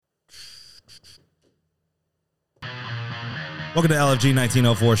Welcome to LFG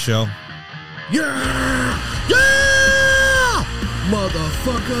 1904 show. Yeah! Yeah!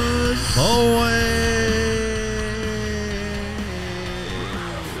 Motherfuckers!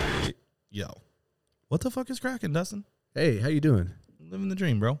 Yo. What the fuck is cracking, Dustin? Hey, how you doing? Living the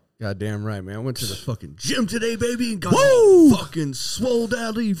dream, bro. Goddamn right, man. I went to the fucking gym today, baby, and got Woo! fucking swole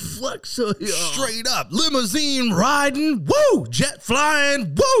daddy flexor. Yeah. Straight up. Limousine riding. Woo! Jet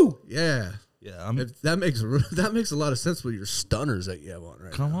flying. Woo! Yeah. Yeah, That makes a lot of sense with your stunners that you have on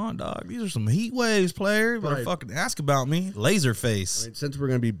right come now. on, dog. These are some heat waves, player. You better Right. fucking ask about me. Laser face. I mean, since we're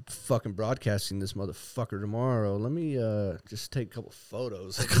going to be fucking broadcasting this motherfucker tomorrow, let me just take a couple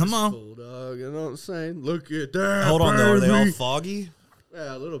photos. of Come this on. fool, dog. You know what I'm saying? Look at that. Hold on, though. Are they all baby. foggy?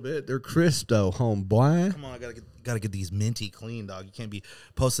 Yeah, a little bit. They're crisp, though, homeboy. Come on, I gotta get these minty clean, dog. You can't be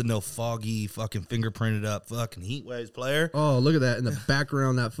posting no foggy, fucking fingerprinted up fucking heat waves, player. Oh, look at that. In the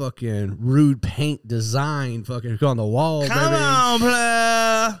background, that fucking rude paint design fucking on the wall, Come baby. on,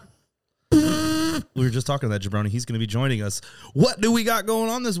 player. We were just talking to that jabroni. He's going to be joining us. What do we got going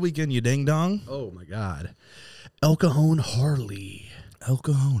on this weekend, you ding dong? Oh, my God. El Cajon Harley. El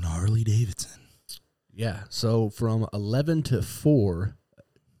Cajon Harley Davidson. Yeah, so from 11 to 4,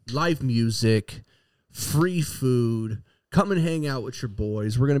 live music, free food. Come and hang out with your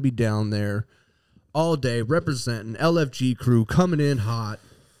boys. We're going to be down there all day representing LFG crew, coming in hot.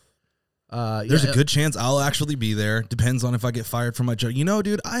 There's a good chance I'll actually be there. Depends on if I get fired from my job. You know,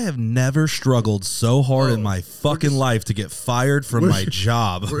 dude, I have never struggled so hard in my fucking life to get fired from my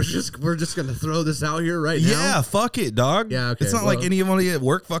job. We're just going to throw this out here right now. Yeah, fuck it, dog. Yeah, okay, It's not like anybody at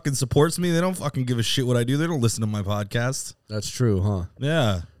work fucking supports me. They don't fucking give a shit what I do. They don't listen to my podcast. That's true, huh?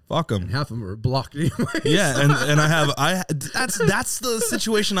 Yeah, fuck them. Half of them are blocked anyway. Yeah, and that's the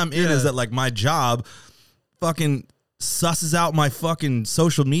situation I'm in, is that like my job fucking susses out my fucking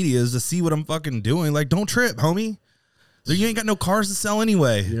social medias to see what I'm fucking doing. Like, don't trip, homie. So you ain't got no cars to sell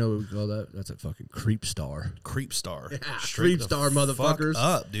anyway. You know what we call that? That's a fucking creep star. Creep star. Yeah, Straight creep the star, fuck motherfuckers.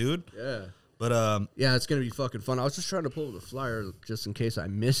 up, dude. Yeah. But Yeah, it's going to be fucking fun. I was just trying to pull the flyer just in case I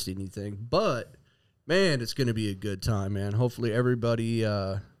missed anything. But, man, it's going to be a good time, man. Hopefully everybody,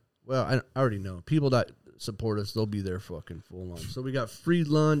 well, I already know. People that support us, they'll be there fucking full on. So we got free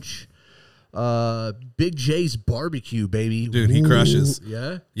lunch. Big J's barbecue, baby. Dude, he crushes.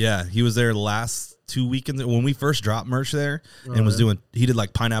 Yeah? yeah, he was there last 2 weekends when we first dropped merch there, and was doing. He did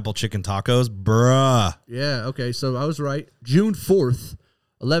like pineapple chicken tacos, bruh. Yeah, okay. So I was right. June 4th,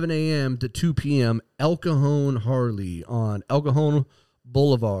 11 a.m. to 2 p.m., El Cajon Harley on El Cajon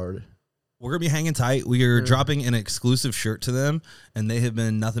Boulevard. We're gonna be hanging tight. We are dropping an exclusive shirt to them, and they have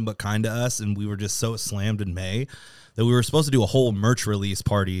been nothing but kind to us. And we were just so slammed in May that we were supposed to do a whole merch release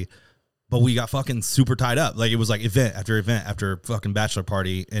party, but we got fucking super tied up. Like, it was like event after fucking bachelor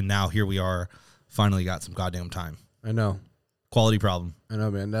party, and now here we are. Finally got some goddamn time. I know. Quality problem. I know,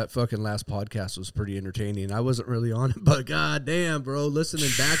 man. That fucking last podcast was pretty entertaining. I wasn't really on it, but goddamn, bro, listening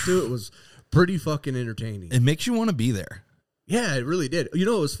back to it was pretty fucking entertaining. It makes you want to be there. Yeah, it really did. You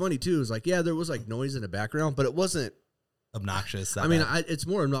know what was funny, too? It was like, yeah, there was like noise in the background, but it wasn't. Obnoxious. I mean, it's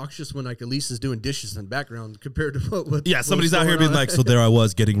more obnoxious when like Elise is doing dishes in the background compared to what yeah, somebody's out here being like, so there I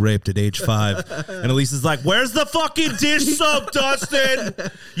was getting raped at age 5. And Elise is like, where's the fucking dish soap, Dustin?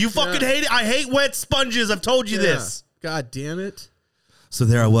 You fucking hate it. I hate wet sponges. I've told you this. God damn it. So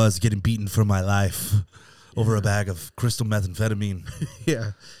there I was getting beaten for my life over a bag of crystal methamphetamine.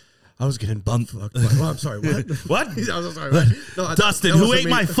 Yeah. I was getting bum fucked. Oh, I'm sorry. What? What? I was sorry. What? No, Dustin, who ate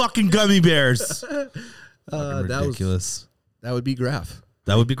my fucking gummy bears? that Ridiculous. that would be Graph.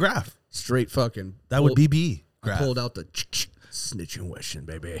 That would be Graph. Straight fucking. That would be B. I Graph. pulled out the snitching wishing,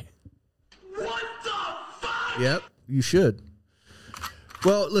 baby. What the fuck? Yep, you should.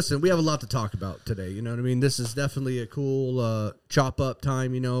 Well, listen, we have a lot to talk about today. You know what I mean? This is definitely a cool chop up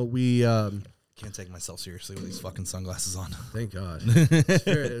time. You know, we Can't take myself seriously with these fucking sunglasses on. thank God.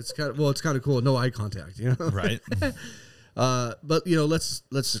 It's kind of cool. No eye contact. You know, Right? but you know, let's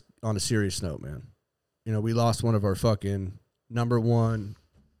on a serious note, man. You know, we lost one of our fucking number one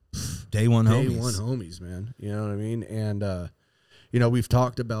Day one day homies. one homies, man. You know what I mean? And you know, we've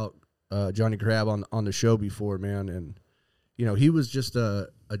talked about Johnny Crab on the show before, man, and you know, he was just a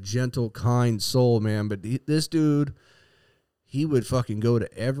gentle, kind soul, man. But this dude, he would fucking go to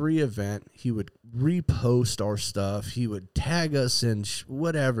every event. He would repost our stuff. He would tag us in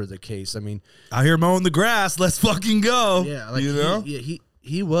whatever the case. I mean, Out here mowing the grass. Let's fucking go. yeah, like you know?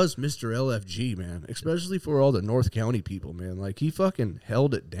 he was Mr. LFG, man, especially for all the North County people, man. Like, he fucking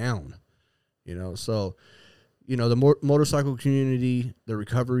held it down, you know. So, you know, the motorcycle community, the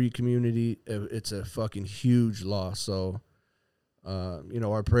recovery community, it's a fucking huge loss. So, you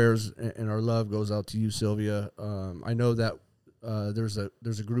know, our prayers and our love goes out to you, Sylvia. I know that there's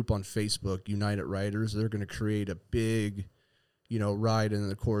a group on Facebook, United Riders. They're going to create a big, ride,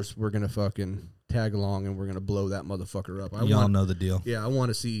 and of course we're going to fucking tag along and we're going to blow that motherfucker up. Y'all know the deal. Yeah, I want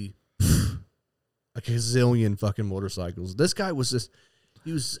to see a gazillion fucking motorcycles. This guy was just,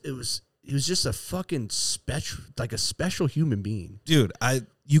 he was just a fucking special human being. Dude,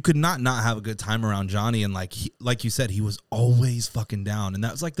 you could not have a good time around Johnny, and like you said, he was always fucking down. And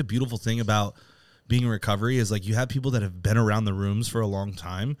that was like the beautiful thing about being in recovery is like you have people that have been around the rooms for a long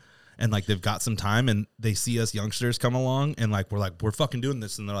time, and like they've got some time, and they see us youngsters come along, and like we're fucking doing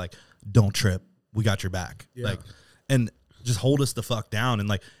this, and they're like, don't trip, we got your back. Yeah. Like, and just hold us the fuck down. And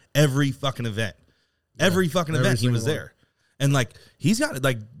like every fucking event, every event he was there. And like he's got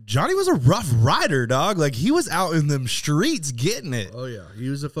like Johnny was a rough rider, dog. Like he was out in them streets getting it. Oh yeah, he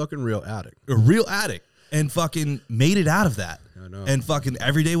was a fucking real addict. A real addict, and fucking made it out of that. I know. And fucking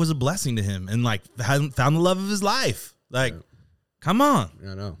every day was a blessing to him, and like hadn't found the love of his life. Like, come on.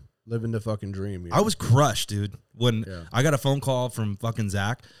 I know. Living the fucking dream. I was crushed, dude, when Yeah. I got a phone call from fucking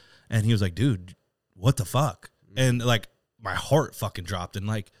Zach, and he was like, dude, what the fuck? And like my heart fucking dropped. And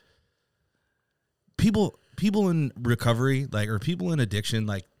like people in recovery, like, or people in addiction,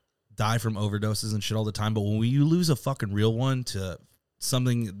 like die from overdoses and shit all the time. But when you lose a fucking real one to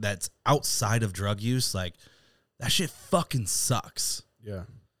something that's outside of drug use, like that shit fucking sucks. Yeah.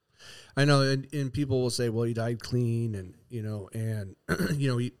 I know, and people will say, well, he died clean, and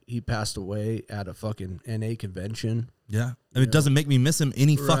he passed away at a fucking NA convention. Yeah. And it doesn't make me miss him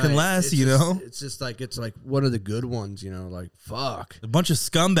any fucking Right. less, It's just like, it's like one of the good ones, like, fuck. a bunch of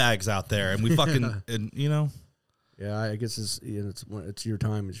scumbags out there, and we fucking, and Yeah, I guess it's your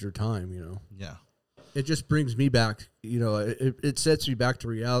time. It's your time, yeah. It just brings me back, it sets me back to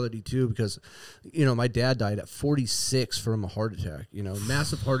reality too, because, my dad died at 46 from a heart attack,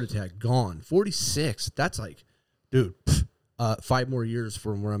 massive heart attack, gone. 46. That's like, dude, 5 more years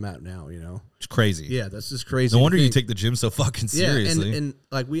from where I'm at now, It's crazy. Yeah, that's just crazy. No to wonder you think. take the gym so fucking seriously. Yeah, and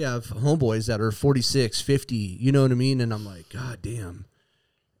like we have homeboys that are 46, 50, you know what I mean? And I'm like, God damn.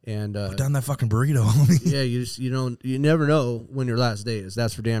 And Put down that fucking burrito, homie. yeah, you never know when your last day is.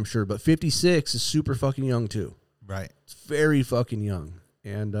 That's for damn sure. But 56 is super fucking young too. Right. It's very fucking young.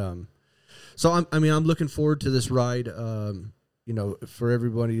 And so I'm looking forward to this ride. For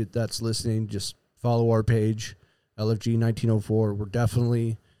everybody that's listening, just follow our page, LFG 1904. We're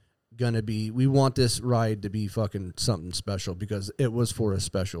definitely gonna be. We want this ride to be fucking something special because it was for a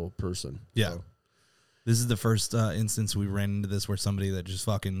special person. Yeah. So, This is the first instance we ran into this where somebody that just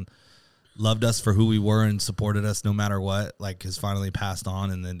fucking loved us for who we were and supported us no matter what, like, has finally passed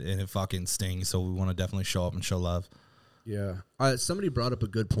on, and it fucking stings. So we want to definitely show up and show love. yeah. Somebody brought up a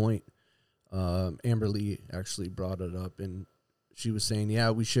good point. Amber Lee actually brought it up, and she was saying,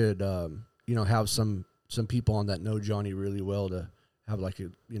 yeah, we should, have some people on that know Johnny really well to have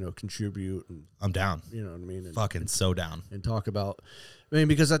contribute, and I'm down. you know what I mean? And, Fucking so down. and talk about,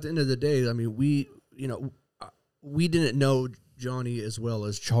 because at the end of the day, we didn't know Johnny as well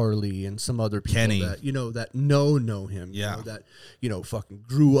as Charlie and some other people Kenny. that, that know him. Yeah. That, fucking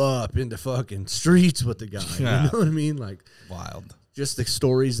grew up in the fucking streets with the guy. Yeah. You know what I mean? Like, Wild. just the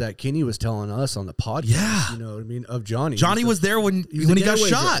stories that Kenny was telling us on the podcast. Yeah. You know what I mean? Of Johnny. Johnny was there when He was he the got getaway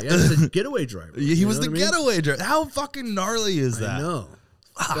shot. driver. Yeah, he was the getaway driver. He You was know the what I mean? getaway driver. How fucking gnarly is that? I know.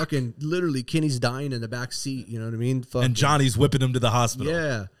 Fucking literally, Kenny's dying in the back seat. You know what I mean? Fucking, And Johnny's whipping him to the hospital.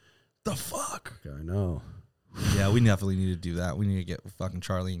 Yeah. The fuck? I know. Yeah, we definitely need to do that. We need to get fucking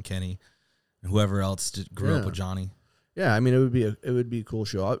Charlie and Kenny and whoever else grew up Yeah. with Johnny. Yeah, it would be a cool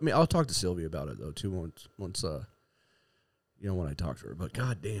show. I'll talk to Sylvia about it though too once when I talk to her. But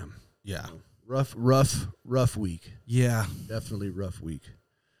goddamn, Yeah. rough week. Yeah. Definitely rough week.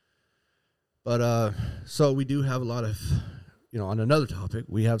 But so we do have a lot of, on another topic,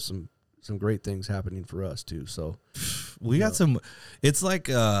 we have some great things happening for us too. So We got some. It's like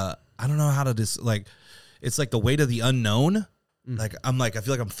I don't know how to it's like the weight of the unknown. Like I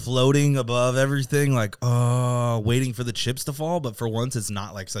feel like I'm floating above everything, like waiting for the chips to fall. But for once, it's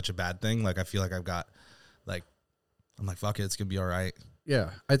not like such a bad thing. Like I feel like I've got I'm like, fuck it, it's gonna be all right. yeah,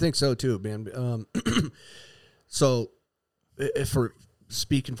 I think so too, man. So if for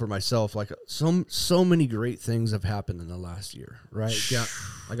speaking for myself, like so many great things have happened in the last year, right? Yeah,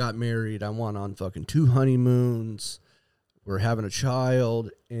 I got married. I went on fucking 2 honeymoons. We're having a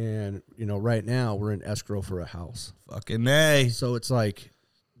child, and right now we're in escrow for a house. Fucking A. So it's like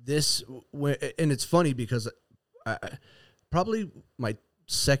this, and it's funny because I probably my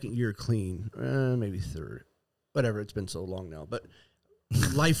second year clean, maybe third, whatever. It's been so long now, but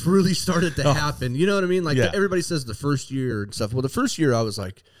life really started to happen. You know what I mean? Like Yeah. everybody says the first year and stuff. Well, the first year I was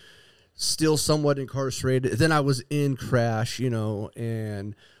like, still somewhat incarcerated. Then I was in Crash, you know,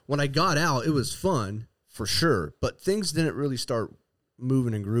 and when I got out, it was fun for sure, but things didn't really start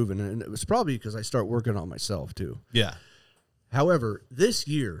moving and grooving, and it was probably because I start working on myself too. Yeah. However, this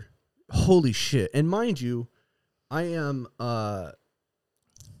year, holy shit, and mind you, I am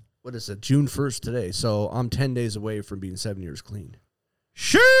what is it, June 1st today, so I'm 10 days away from being 7 years clean.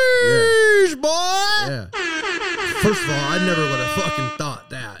 Sheesh, boy. Yeah. First of all, I never would have fucking thought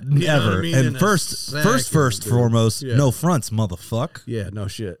that. You know what Never. I mean? And In a first second, dude. foremost, Yeah. no fronts, motherfuck. Yeah, no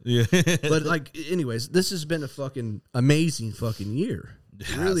shit. Yeah. But like, anyways, this has been a fucking amazing fucking year.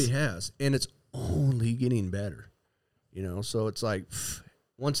 It really has, and it's only getting better. You know, so it's like,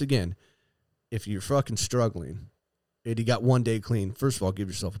 once again, if you're fucking struggling, and you got 1 day clean, first of all, give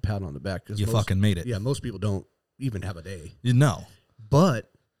yourself a pat on the back. You fucking made it. Yeah, most people don't even have a day. You know.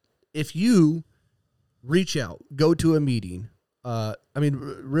 But if you reach out, go to a meeting. I mean,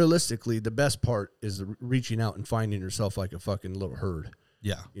 realistically, the best part is reaching out and finding yourself like a fucking little herd.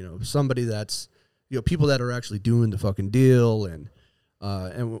 Yeah. You know, somebody that's, you know, people that are actually doing the fucking deal. And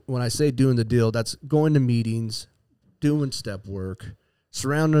when I say doing the deal, that's going to meetings, doing step work,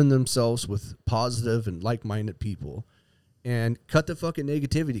 surrounding themselves with positive and like-minded people, and cut the fucking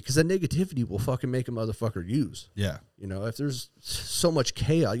negativity, because that negativity will fucking make a motherfucker use. Yeah. You know, if there's so much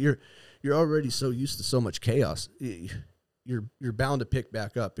chaos, you're already so used to so much chaos. You're bound to pick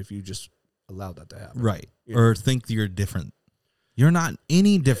back up if you just allow that to happen. Right. Yeah. Or think you're different. You're not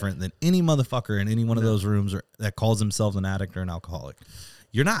any different than any motherfucker in any one of those rooms that calls himself an addict or an alcoholic.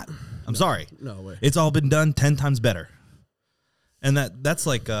 You're not. I'm sorry. No way. It's all been done 10 times better. And that's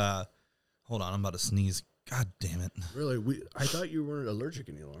like, hold on, I'm about to sneeze. God damn it. Really? I thought you weren't allergic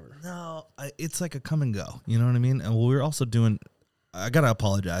any longer. No, it's like a come and go. You know what I mean? And we're also doing, I got to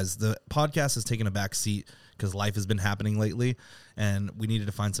apologize. The podcast has taken a back seat because life has been happening lately and we needed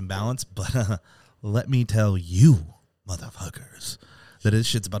to find some balance. But let me tell you, motherfuckers, that this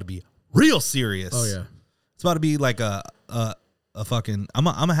shit's about to be real serious. Oh, yeah. It's about to be like a fucking, I'm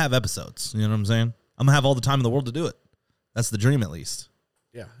going to have episodes. You know what I'm saying? I'm going to have all the time in the world to do it. That's the dream, at least.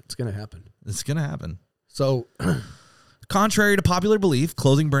 Yeah, it's going to happen. It's going to happen. So, contrary to popular belief,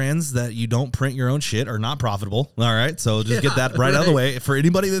 clothing brands that you don't print your own shit are not profitable. All right. So just get that right out of the way. For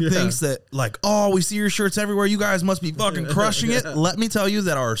anybody that thinks that, like, oh, we see your shirts everywhere, you guys must be fucking crushing it. Let me tell you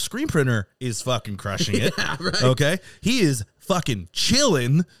that our screen printer is fucking crushing it. Right. Okay. He is fucking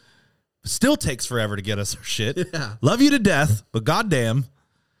chilling. Still takes forever to get us our shit. Yeah. Love you to death, but goddamn.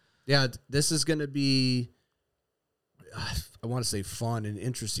 yeah, this is going to be, I want to say fun and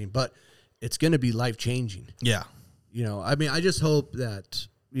interesting, but it's going to be life-changing. Yeah. You know, I mean, I just hope that,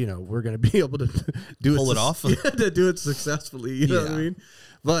 you know, we're going to be able to Pull it off? Yeah, to do it successfully. You know what I Yeah. mean?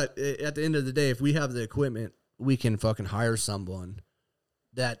 But at the end of the day, if we have the equipment, we can fucking hire someone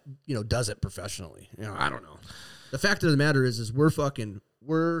that, you know, does it professionally. You know, I don't know. The fact of the matter is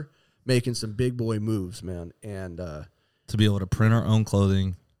we're making some big boy moves, man. And, To be able to print our own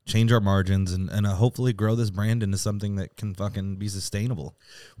clothing, change our margins, and hopefully grow this brand into something that can fucking be sustainable.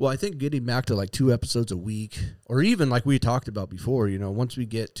 well, I think getting back to like 2 episodes a week, or even like we talked about before, you know, once we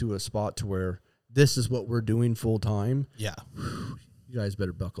get to a spot to where this is what we're doing full time, Yeah. you guys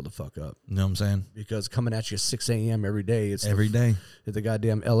better buckle the fuck up, You know what I'm saying? because coming at you 6 a.m. every day, it's Every day. the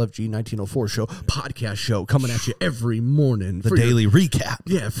goddamn LFG 1904 show, podcast show coming at you every morning. The for daily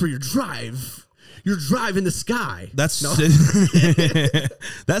recap. for your drive. Your drive in the sky. That's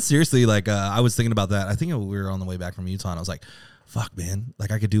that's seriously like I was thinking about that. I think we were on the way back from Utah and I was like, fuck man,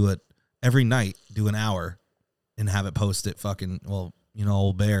 like I could do it every night, do an hour and have it post it fucking, well, you know,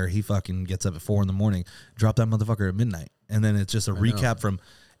 old Bear, he fucking gets up at 4 a.m, drop that motherfucker at midnight. And then it's just a recap from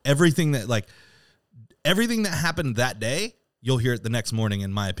everything that happened that day. You'll hear it the next morning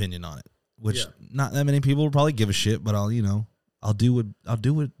in my opinion on it, which not that many people will probably give a shit, but I'll do what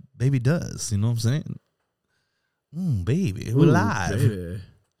baby does. You know what I'm saying? Baby, we're live. Baby.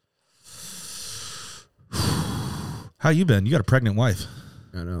 How you been? You got a pregnant wife.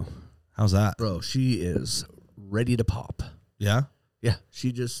 I know. How's that? Bro, she is ready to pop. Yeah? Yeah,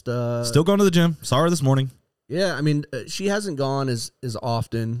 she just Still going to the gym. Saw her this morning. Yeah, I mean, she hasn't gone as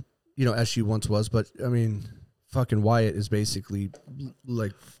often, you know, as she once was, but I mean, fucking Wyatt is basically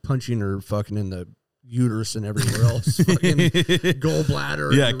like punching her fucking in the uterus and everywhere else. Fucking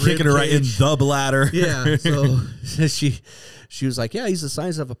gallbladder. Yeah, and kicking her rib right in cage. the bladder. Yeah, so she was like, yeah, he's the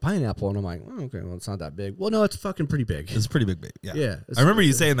size of a pineapple. And I'm like, okay, well, it's not that big. Well, no, it's fucking pretty big. It's pretty big, baby. Yeah. Yeah, I remember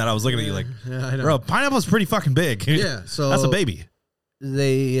you saying that. I was looking at you like, Yeah, I know. bro, pineapple's pretty fucking big. Yeah, so That's a baby.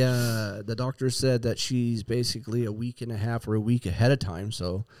 They the doctor said that she's basically a week and a half or a week ahead of time.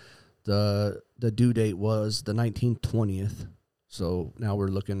 So the due date was the 19th, 20th. So now we're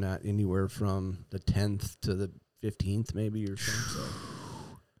looking at anywhere from the 10th to the 15th, maybe, or something. So.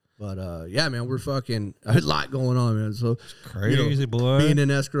 But, yeah, man, we're fucking a lot going on, man. So Crazy, boy. Being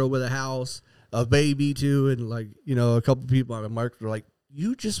in escrow with a house, a baby, too, and, like, you know, a couple people on the market are like,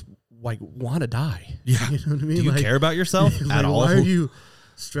 you just, like, want to die. Yeah. You know what I mean? Do you like, care about yourself like, at all? Why are you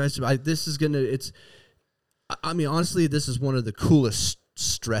stressed about this? Is going to, I mean, honestly, this is one of the coolest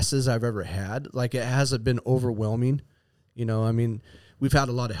stresses I've ever had. Like, it hasn't been overwhelming. You know, I mean, we've had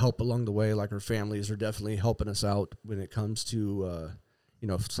a lot of help along the way. Like, our families are definitely helping us out when it comes to, you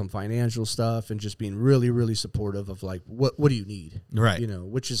know, some financial stuff and just being really, really supportive of, like, what do you need? Right. You know,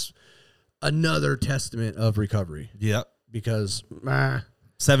 which is another testament of recovery. Yep. Because,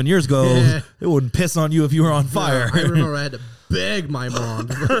 7 years ago, Yeah. it wouldn't piss on you if you were on fire. I remember I had to beg my mom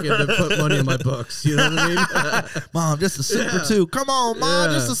to put money in my books. You know what I mean? Mom, just a super Yeah. two. Come on, Mom,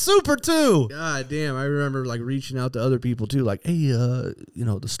 Yeah. just a super two. God damn, I remember, like, reaching out to other people, too. Like, hey, you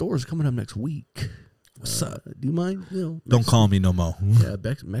know, the store's coming up next week. What's up? Do you mind, you know? Don't call me no more. Yeah,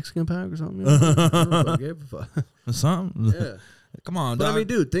 Mexican pack or something. You know? I don't know if I gave a fuck. Something. Yeah. Come on, But dog. I mean,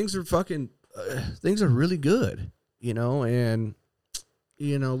 dude, things are fucking, things are really good, you know, and,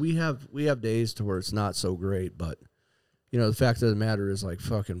 you know, we have days to where it's not so great, but, you know, the fact of the matter is, like,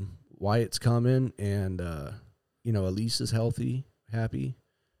 fucking Wyatt's coming and, you know, Elise is healthy, happy,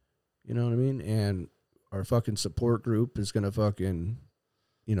 you know what I mean? And our fucking support group is going to fucking,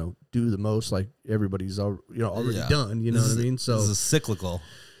 you know, do the most, like everybody's already Yeah. done, you know what I mean? So this is cyclical.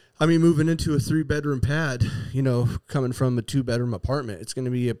 I mean, moving into a 3-bedroom pad, you know, coming from a 2-bedroom apartment, it's going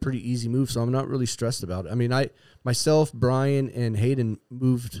to be a pretty easy move. So I'm not really stressed about it. I mean, myself, Brian, and Hayden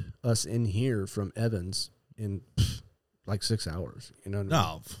moved us in here from Evans in like 6 hours. You know what I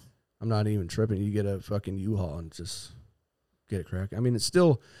mean? No. I'm not even tripping. You get a fucking U-Haul and just get it cracked. I mean, it's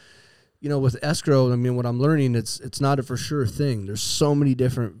still, you know, with escrow, I mean, what I'm learning, it's not a for sure thing. There's so many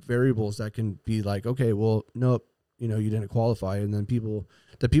different variables that can be like, okay, well, nope, you know, you didn't qualify. And then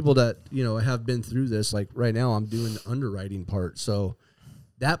the people that, you know, have been through this, like right now I'm doing the underwriting part. So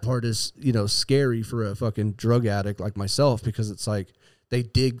that part is, you know, scary for a fucking drug addict like myself, because it's like they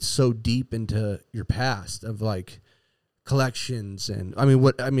dig so deep into your past of like collections. And I mean,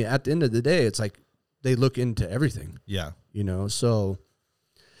 at the end of the day, it's like they look into everything, Yeah. you know? So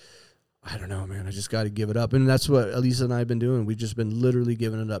I don't know, man, I just got to give it up. And that's what Elisa and I have been doing. We've just been literally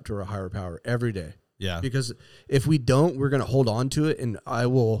giving it up to our higher power every day. Yeah. Because if we don't, we're going to hold on to it, and I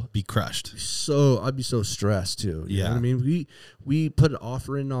will Be crushed. I'd be so stressed too. You know Yeah. what I mean, we put an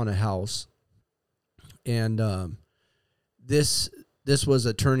offer in on a house, and this was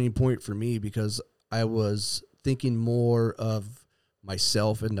a turning point for me because I was thinking more of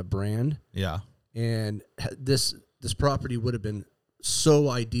myself and the brand, Yeah. and this property would have been so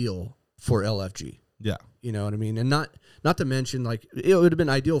ideal for LFG. Yeah. You know what I mean? And not to mention, like, it would have been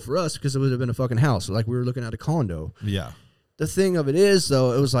ideal for us because it would have been a fucking house. Like, we were looking at a condo. Yeah. The thing of it is,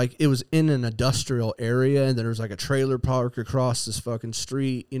 though, it was in an industrial area, and then there was like a trailer park across this fucking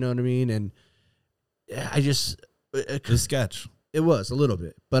street. You know what I mean? And I just, It was sketch. it was a little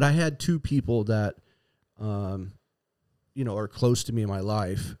bit. But I had two people that, you know, are close to me in my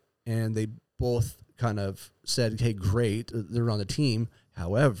life, and they both kind of said, hey, great, they're on the team.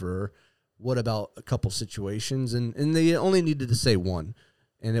 However, what about a couple situations? And they only needed to say one.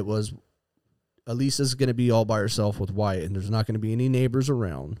 And it was, Elisa's going to be all by herself with Wyatt, and there's not going to be any neighbors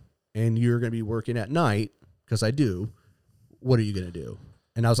around. And you're going to be working at night, because I do. What are you going to do?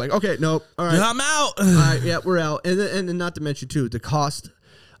 And I was like, okay, nope. All right. I'm out. All right, yeah, we're out. And not to mention, too, the cost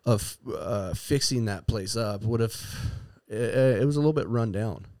of fixing that place up would have, it was a little bit run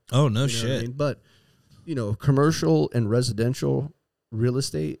down. Oh, no You know shit. what I mean? But, you know, commercial and residential real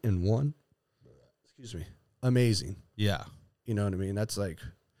estate in one, excuse me, amazing. Yeah. You know what I mean? That's like,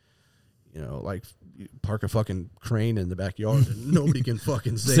 you know, like you park a fucking crane in the backyard and nobody can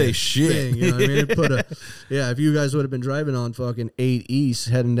fucking say a shit. thing, you know what I mean? If you guys would have been driving on fucking 8 East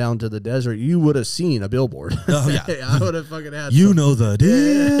heading down to the desert, you would have seen a billboard. Oh, yeah. I would have fucking had You some- know the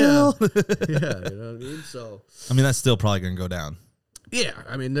deal. Yeah, you know what I mean? So, I mean, that's still probably going to go down. yeah,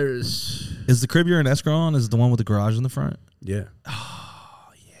 I mean, there's, Is the crib you're in escrow on is the one with the garage in the front? yeah. Oh,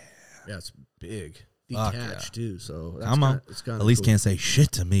 yeah. Yeah, it's big. Fuck Detached, too, so that's Come on. it's kind At least can't say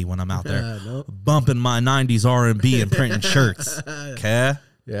shit to me when I'm out there no. bumping my 90s R&B and printing shirts. Okay?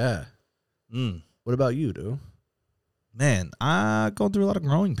 Yeah. Mm. What about you, dude? Man, I go through a lot of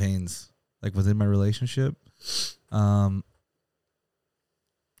growing pains, like within my relationship. You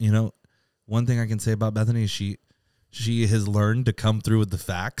know, one thing I can say about Bethany is she has learned to come through with the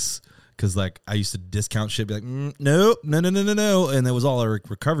facts. Because, like, I used to discount shit, be like, no. And it was all a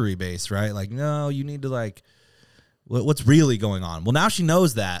recovery base, right? Like, no, you need to, like, What's really going on? Well, now she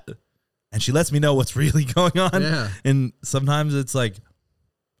knows that, and she lets me know what's really going on. Yeah. And sometimes it's like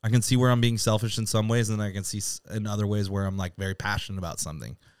I can see where I'm being selfish in some ways, and I can see in other ways where I'm like very passionate about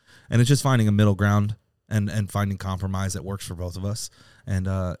something. And it's just finding a middle ground and finding compromise that works for both of us. And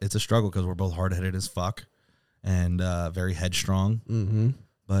it's a struggle because we're both hard-headed as fuck and very headstrong. Mm-hmm.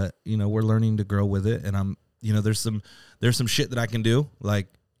 But, you know, we're learning to grow with it. And I'm, you know, there's some shit that I can do. Like,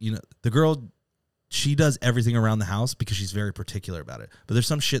 you know, the girl, she does everything around the house because she's very particular about it. But there's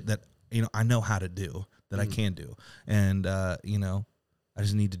some shit that, you know, I know how to do that I can do. And, you know, I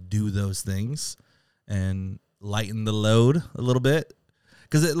just need to do those things and lighten the load a little bit.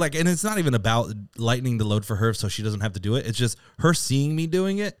 Because and it's not even about lightening the load for her so she doesn't have to do it. It's just her seeing me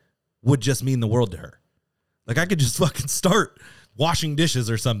doing it would just mean the world to her. Like, I could just fucking start washing dishes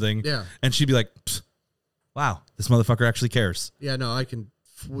or something. Yeah. And she'd be like, wow, this motherfucker actually cares. Yeah, no, I can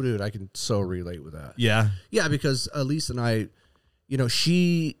so relate with that. Yeah. Yeah, because Elise and I, you know,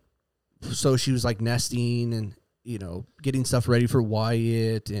 she was like nesting and, you know, getting stuff ready for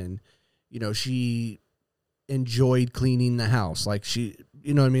Wyatt, and, you know, she enjoyed cleaning the house. Like, she,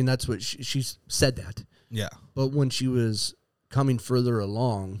 you know what I mean? That's what she said that. Yeah. But when she was coming further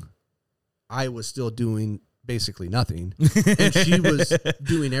along, I was still doing basically nothing. And she was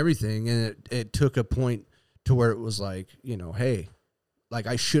doing everything. And it took a point to where it was like, you know, hey, like,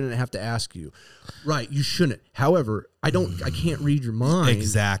 I shouldn't have to ask you. Right, you shouldn't. However, I can't read your mind.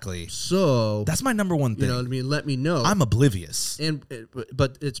 Exactly. So That's my number one thing. you know what I mean? Let me know. I'm oblivious.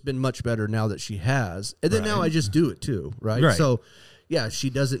 But it's been much better now that she has. And then now Right. I just do it too, right? Right. So, yeah, she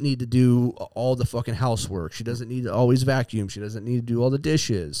doesn't need to do all the fucking housework. She doesn't need to always vacuum. She doesn't need to do all the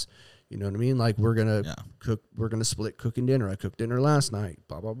dishes. You know what I mean? Like, we're going to cook. We're going to split cooking dinner. I cooked dinner last night,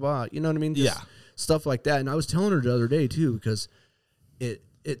 blah, blah, blah. You know what I mean? Just stuff like that. And I was telling her the other day too, because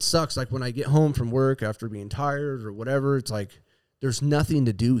it sucks. Like, when I get home from work after being tired or whatever, it's like there's nothing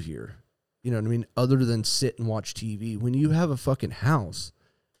to do here. You know what I mean? Other than sit and watch TV. When you have a fucking house,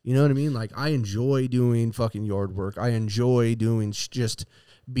 you know what I mean? Like, I enjoy doing fucking yard work. I enjoy doing just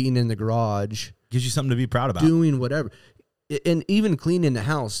being in the garage. Gives you something to be proud about. Doing whatever. And even cleaning the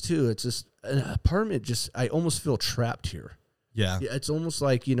house too. It's just an apartment. I almost feel trapped here. Yeah. It's almost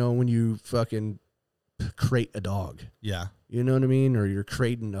like, you know, when you fucking crate a dog. Yeah. You know what I mean? Or you're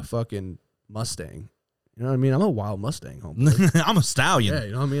crating a fucking Mustang. You know what I mean? I'm a wild Mustang, homeboy. I'm a stallion. Yeah,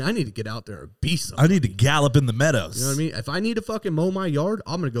 you know what I mean? I need to get out there and be something. I need to gallop in the meadows. You know what I mean? If I need to fucking mow my yard,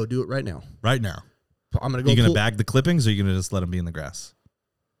 I'm going to go do it right now. Right now. I'm going to go. You going to bag the clippings, or are you going to just let them be in the grass?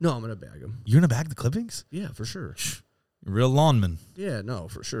 No, I'm going to bag them. You're going to bag the clippings? Yeah, for sure. Real lawnman. Yeah, no,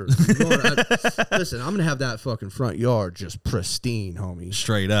 for sure. Listen, I'm going to have that fucking front yard just pristine, homie.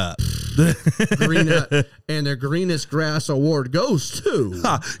 Straight up. And the greenest grass award goes to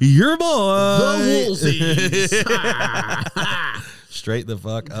Your boy. the Woolsies. Straight the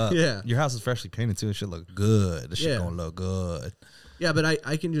fuck up. Yeah. Your house is freshly painted too. It should look good. This shit Yeah. gonna look good. Yeah, but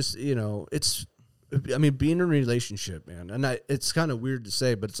I can just, you know, being in a relationship, man, and it's kind of weird to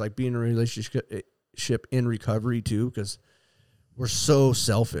say, but it's like being in a relationship in recovery too, because we're so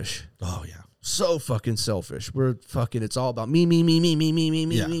selfish. Oh yeah. So fucking selfish. We're fucking, it's all about me. And,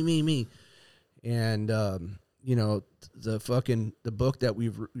 you know, the book that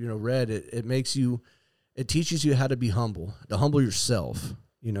we've, you know, read, it teaches you how to be humble, to humble yourself,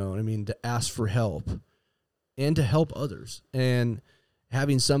 you know what I mean? To ask for help and to help others, and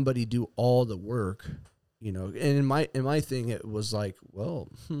having somebody do all the work, you know. And in my thing, it was like, well,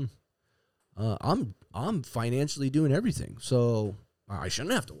 I'm financially doing everything, so I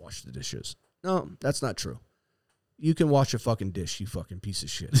shouldn't have to wash the dishes. No, that's not true. You can wash a fucking dish, you fucking piece of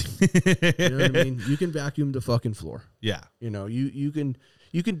shit. You know what I mean? You can vacuum the fucking floor. Yeah. You know, you can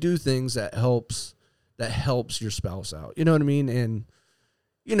do things that helps your spouse out. You know what I mean? And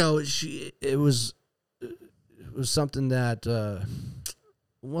you know, it was something that it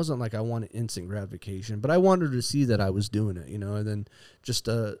wasn't like I wanted instant gratification, but I wanted her to see that I was doing it, you know. And then just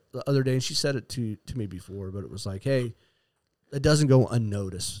the other day, and she said it to me before, but it was like, hey, it doesn't go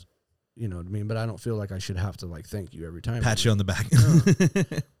unnoticed. You know what I mean? But I don't feel like I should have to like thank you every time. Pat you on the back.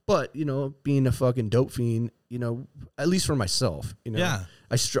 But, you know, being a fucking dope fiend, you know, at least for myself, you know, Yeah.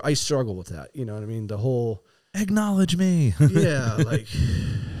 I struggle with that. You know what I mean? The whole, Acknowledge me. yeah, like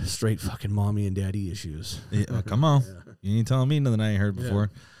straight fucking mommy and daddy issues. Yeah, come on. You ain't telling me nothing I ain't heard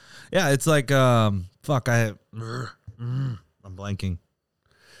before. Yeah, it's like, fuck, I'm blanking.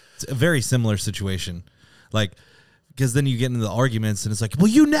 It's a very similar situation. Like, because then you get into the arguments and it's like, well,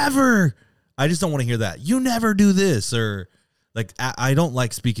 you never, I just don't want to hear that. You never do this. Or like, I don't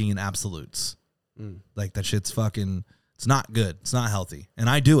like speaking in absolutes. Like that shit's fucking, it's not good. It's not healthy. And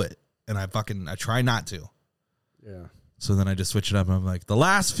I do it. And I try not to. Yeah. So then I just switch it up and I'm like, the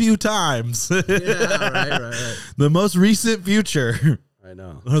last few times. Yeah, right. The most recent future. I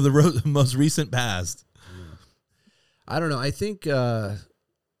know. Or the most recent past. I don't know. I think I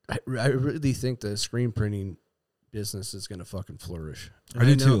really think the screen printing business is going to fucking flourish. I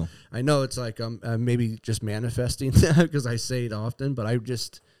do too. I know it's like I'm maybe just manifesting that because I say it often, but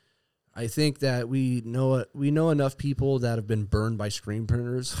I think that we know enough people that have been burned by screen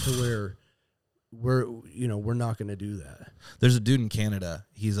printers to where we're not going to do that. There's a dude in Canada.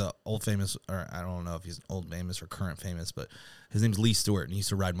 He's a old famous, or I don't know if he's old famous or current famous, but his name's Lee Stewart, and he used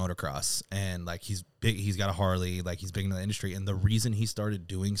to ride motocross. And like he's big, he's got a Harley, like he's big in the industry. And the reason he started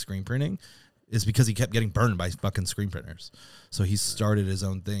doing screen printing is because he kept getting burned by fucking screen printers. So he started his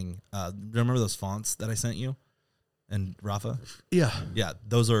own thing. Remember those fonts that I sent you? And Rafa? Yeah. Yeah,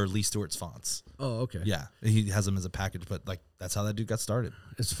 those are Lee Stewart's fonts. Oh, okay. Yeah, he has them as a package, but like that's how that dude got started.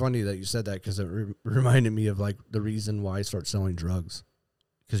 It's funny that you said that because it reminded me of like the reason why I started selling drugs.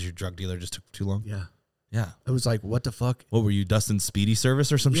 Because your drug dealer just took too long? Yeah. Yeah. I was like, what the fuck? What were you, Dustin Speedy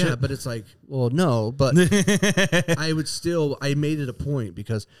Service or some shit? Yeah, but it's like, well, no, but I made it a point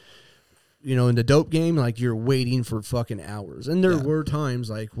because, in the dope game, like you're waiting for fucking hours. And there were times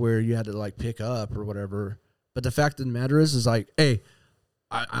like where you had to like pick up or whatever. But the fact of the matter is like, hey,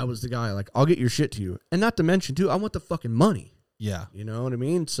 I was the guy, like, I'll get your shit to you. And not to mention, too, I want the fucking money. Yeah. You know what I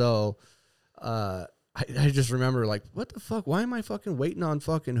mean? So I just remember, like, what the fuck? Why am I fucking waiting on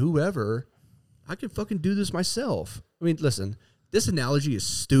fucking whoever? I can fucking do this myself. I mean, listen, this analogy is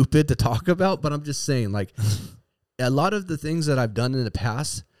stupid to talk about, but I'm just saying, like, a lot of the things that I've done in the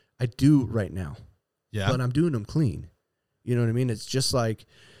past, I do right now. Yeah. But I'm doing them clean. You know what I mean? It's just like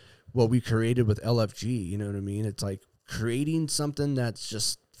what we created with LFG. You know what I mean? It's like creating something that's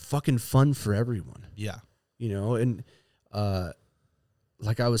just fucking fun for everyone. Yeah. And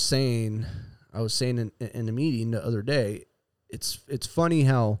like I was saying in the meeting the other day, it's funny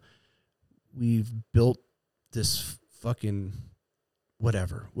how we've built this fucking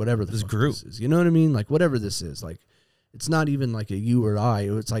whatever the this fuck group this is. You know what I mean? Like whatever this is, like it's not even like a you or I.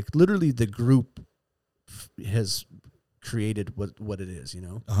 It's like literally the group has created what it is.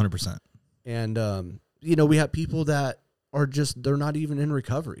 100%. And we have people that are they're not even in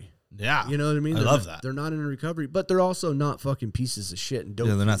recovery. Yeah. You know what I mean? I love that. They're not in recovery, but they're also not fucking pieces of shit and dope.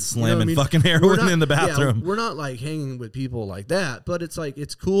 Yeah, they're not fiends. slamming fucking heroin in the bathroom. Yeah, we're not like hanging with people like that, but it's like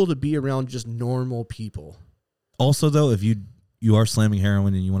it's cool to be around just normal people. Also, though, if you are slamming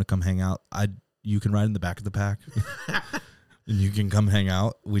heroin and you want to come hang out, you can ride in the back of the pack. And you can come hang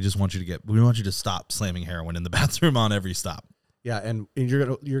out. We just want you to stop slamming heroin in the bathroom on every stop. Yeah, and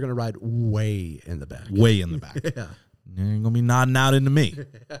you're gonna ride way in the back. Way in the back. Yeah. You ain't gonna be nodding out into me.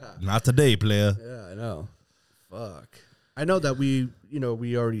 Not today, player. Yeah, I know. Fuck. I know that we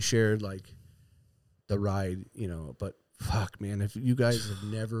already shared like the ride, but fuck, man, if you guys have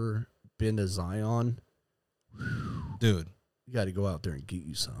never been to Zion, dude, you got to go out there and get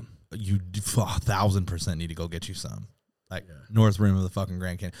you some. You 1,000% need to go get you some. Like North Rim of the fucking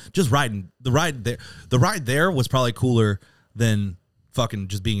Grand Canyon. Just riding the ride there. The ride there was probably cooler than fucking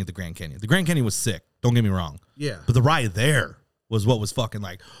just being at the Grand Canyon. The Grand Canyon was sick. Don't get me wrong. Yeah. But the ride there was what was fucking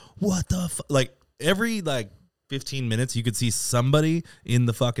like, what the fuck? Like every 15 minutes you could see somebody in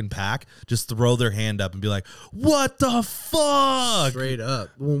the fucking pack just throw their hand up and be like, what the fuck? Straight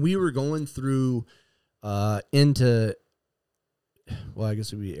up. When we were going through into, well, I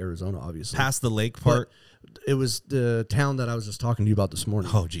guess it would be Arizona, obviously. Past the lake part. But it was the town that I was just talking to you about this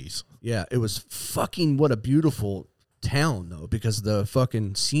morning. Oh, geez. Yeah, it was fucking what a beautiful town, though, because the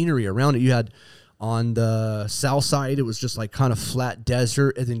fucking scenery around it. You had on the south side, it was just like kind of flat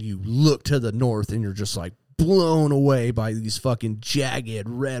desert, and then you look to the north, and you're just like blown away by these fucking jagged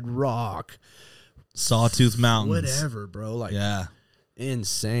red rock. Sawtooth Mountains. Whatever, bro. Like, yeah.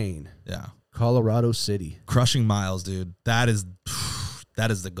 Insane. Yeah. Colorado City. Crushing miles, dude. That is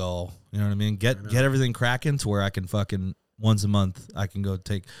the goal. You know what I mean? Get everything cracking to where I can fucking once a month I can go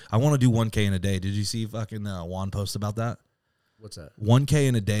take. I want to do 1K in a day. Did you see fucking Juan post about that? What's that? 1K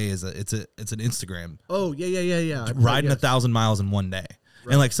in a day is it's an Instagram. Oh yeah. Riding 1,000 miles in one day.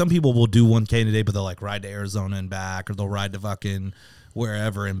 Right. And like some people will do 1K in a day, but they'll like ride to Arizona and back, or they'll ride to fucking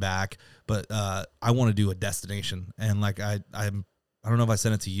wherever and back. But I want to do a destination, and like I don't know if I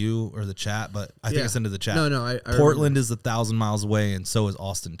sent it to you or the chat, but I think I sent it to the chat. No, I Portland is 1,000 miles away, and so is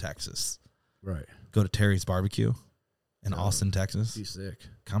Austin, Texas. Right. Go to Terry's Barbecue in Austin, Texas. Be sick.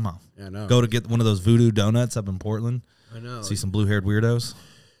 Come on. Yeah, I know. Go to get one of those voodoo donuts up in Portland. I know. See some blue-haired weirdos.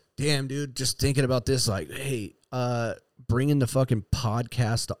 Damn, dude. Just thinking about this, like, hey, bringing the fucking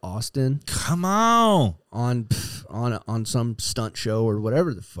podcast to Austin. Come on. On on some stunt show or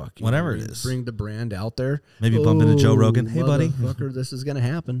whatever the fuck. Whatever it is. Bring the brand out there. Maybe bump into Joe Rogan. Hey, buddy. Motherfucker, this is gonna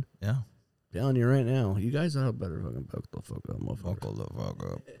happen. Yeah. Telling you right now. You guys are better fucking fuck the fuck up, motherfucker. Buckle the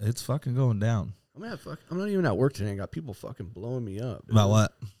fuck up. It's fucking going down. I'm not even at work today. I got people fucking blowing me up. Dude. About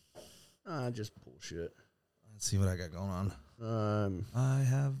what? Just bullshit. Let's see what I got going on. I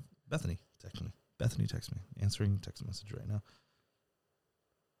have Bethany text me. Bethany text me. Answering text message right now.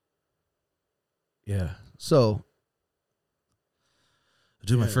 Yeah. So, I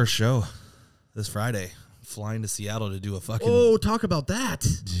do my first show this Friday. Flying to Seattle to do a fucking. Oh, talk about that.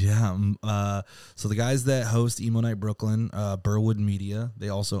 Yeah. So the guys that host Emo Night Brooklyn, Burwood Media, they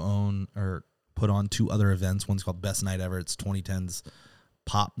also own or put on 2 other events. One's called Best Night Ever. It's 2010s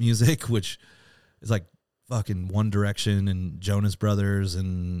pop music, which is like fucking One Direction and Jonas Brothers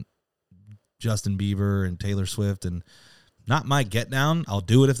and Justin Bieber and Taylor Swift. And not my get down. I'll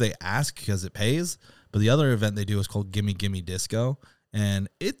do it if they ask because it pays. But the other event they do is called Gimme Gimme Disco. And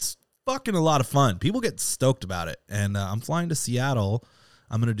it's fucking a lot of fun. People get stoked about it. And I'm flying to Seattle.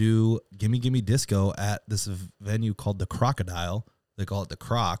 I'm going to do Gimme Gimme Disco at this venue called The Crocodile. They call it The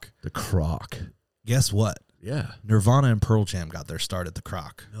Croc. The Croc. Guess what? Yeah. Nirvana and Pearl Jam got their start at The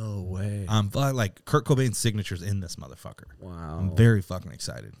Croc. No way. Like Kurt Cobain's signature's in this motherfucker. Wow. I'm very fucking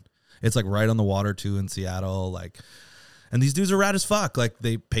excited. It's like right on the water too in Seattle. Like, and these dudes are rad as fuck. Like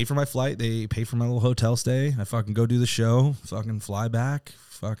they pay for my flight. They pay for my little hotel stay. I fucking go do the show. Fucking fly back.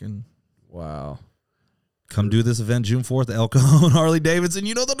 Fucking. Wow. Come do this event June 4th at El Cajon, Harley Davidson.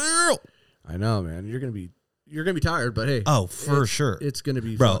 You know the deal. I know, man. You're gonna be tired, but hey. Oh, for sure. It's gonna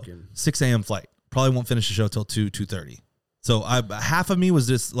be Bro, fucking 6 a.m. flight. Probably won't finish the show till 2:30. So half of me was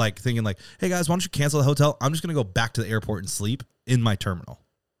just like thinking like, hey guys, why don't you cancel the hotel? I'm just gonna go back to the airport and sleep in my terminal.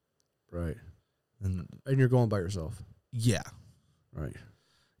 right. And And you're going by yourself. yeah. Right.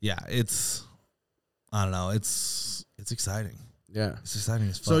 Yeah. I don't know. It's exciting. Yeah. It's exciting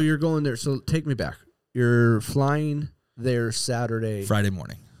as fuck. So you're going there. So take me back. You're flying there Saturday. Friday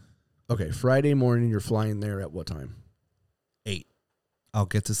morning, Okay, Friday morning. You're flying there at what time? 8. I'll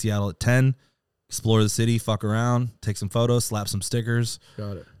get to Seattle at 10, explore the city, fuck around, take some photos, slap some stickers,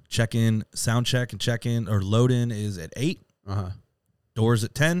 Got it. check in, sound check and check in or load in is at 8. Doors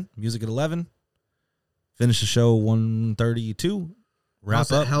at 10, music at 11. Finish the show 1:32.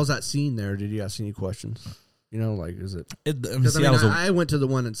 Wrap up. How's that scene there? Did you ask any questions? You know, like, is it? Because I went to the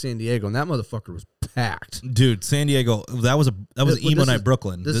one in San Diego, and that motherfucker was packed. dude, San Diego. That was Emo Night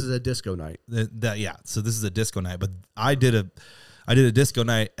Brooklyn. This is a disco night. Yeah. So this is a disco night, but I did a disco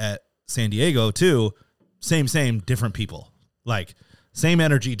night at San Diego too. Same, different people. Like same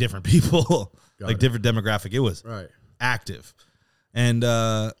energy, different people. Like different demographic. It was Right. active, and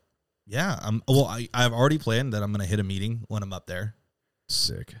yeah. I've already planned that I'm gonna hit a meeting when I'm up there.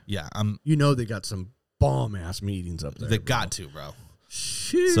 Sick. Yeah, You know they got some bomb ass meetings up there. They bro. got to, bro.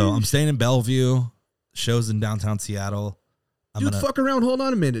 Sheesh. So I'm staying in Bellevue. Shows in downtown Seattle. Dude, fuck around. Hold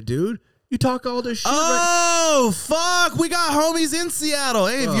on a minute, dude. You talk all this shit. Oh, fuck. We got homies in Seattle.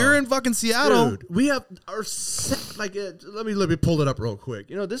 Hey, if you're in fucking Seattle. Dude, we have our let me pull it up real quick.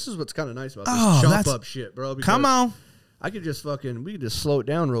 You know, this is what's kind of nice about this Oh, jump that's- up shit, bro. because Come on. I could just we could just slow it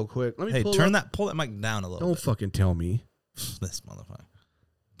down real quick. Let me Hey, pull pull that mic down a little Don't bit. fucking tell me. This motherfucker.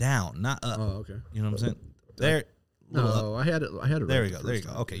 Down, not up. Oh, okay. You know what I'm saying? There. little up. No, I had it. There right we go. the There you first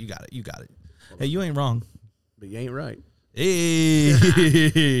go. time. Okay, you got it. Hey, you ain't wrong. But you ain't right. Hey.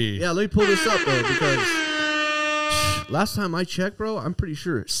 Yeah, let me pull this up though, because last time I checked, bro, I'm pretty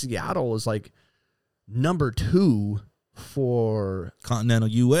sure Seattle is like number 2 for Continental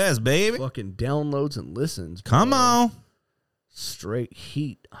U.S., baby. fucking downloads and listens. Come bro. on. Straight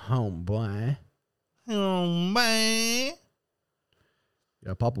heat, homeboy. Oh, man.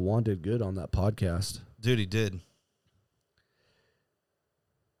 Yeah, Papa Juan did good on that podcast. Dude, he did.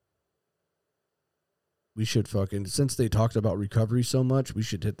 We should since they talked about recovery so much, we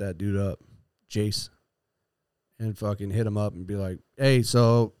should hit that dude up, Jace, and fucking hit him up and be like, hey,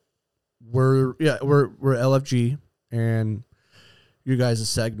 so we're LFG, and you guys'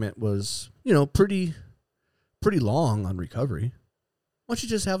 segment was, pretty long on recovery. Why don't you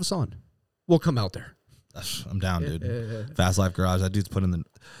just have us on? We'll come out there. I'm down, dude. Fast Life Garage. That dude's put in the.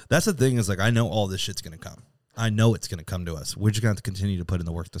 That's the thing is like I know all this shit's gonna come. I know it's gonna come to us. We're just gonna have to continue to put in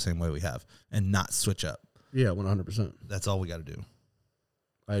the work the same way we have and not switch up. Yeah, 100%. That's all we got to do.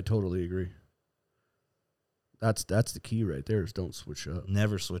 I totally agree. That's the key right there is don't switch up.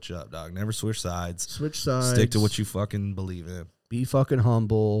 Never switch up, dog. Never switch sides. Switch sides. Stick to what you fucking believe in. Be fucking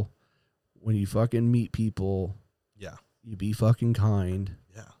humble. When you fucking meet people, Yeah. you be fucking kind.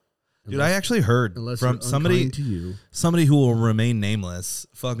 Yeah. Dude, I actually heard Unless from they're somebody unkind to you. somebody who will remain nameless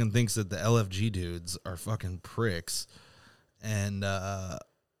fucking thinks that the LFG dudes are fucking pricks. And that's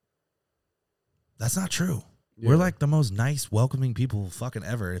not true. We're Yeah. like the most nice, welcoming people fucking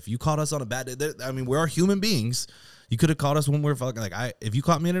ever. If you caught us on a bad day, I mean, we're human beings. You could have caught us when we're fucking like if you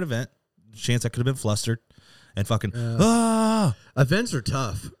caught me at an event, chance I could have been flustered and fucking Events are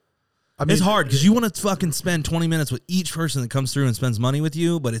tough. I it's hard because you want to fucking spend 20 minutes with each person that comes through and spends money with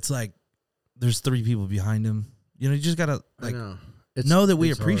you, but it's like there's 3 people behind him. You know, you just gotta like know that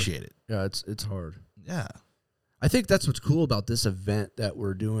we appreciate it. Yeah, it's hard. Yeah. I think that's what's cool about this event that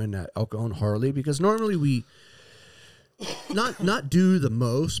we're doing at El Cajon Harley, because normally we not do the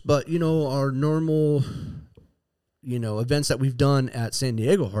most, but you know, our normal events that we've done at San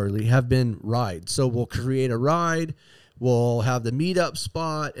Diego Harley have been rides. So we'll create a ride, we'll have the meetup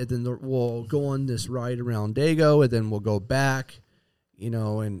spot, and then we'll go on this ride around Dago, and then we'll go back,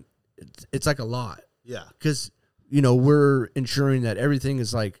 and it's like a lot. Yeah. Because we're ensuring that everything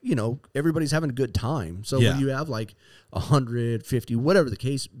is like, everybody's having a good time. So Yeah. when you have like 150, whatever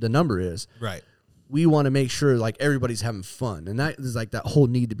the number is, Right. we want to make sure like everybody's having fun. And that is like that whole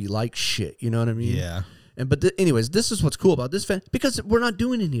need to be like shit. You know what I mean? Yeah. But anyways, this is what's cool about this event, because we're not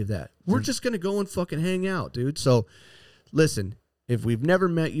doing any of that. We're just going to go and fucking hang out, dude. So listen, if we've never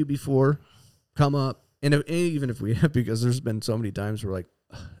met you before, come up. And even if we have, because there's been so many times we're like,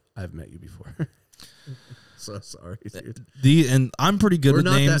 I've met you before. So sorry, dude. And I'm pretty good with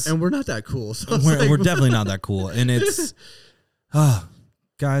names. And we're not that cool. So we're definitely not that cool. And it's,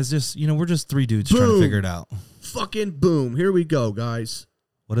 guys, just, we're just 3 dudes trying to Boom. figure it out. Fucking boom. Here we go, guys.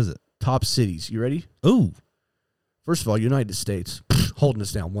 What is it? Top cities. You ready? Ooh. First of all, United States. Holding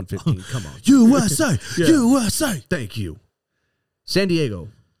us down, 115. Come on. USA. Yeah. USA. Thank you. San Diego.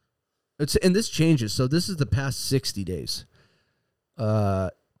 And this changes. So this is the past 60 days.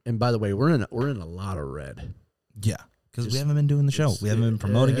 And by the way, we're in a lot of red. Yeah. Because we haven't been doing the show. We haven't been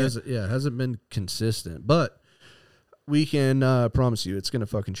promoting it. It hasn't been consistent. But we can promise you it's going to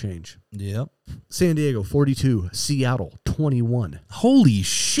fucking change. Yep. San Diego, 42. Seattle, 21. Holy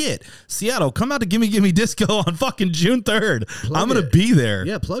shit. Seattle, come out to Gimme Disco on fucking June 3rd. I'm going to it. be there.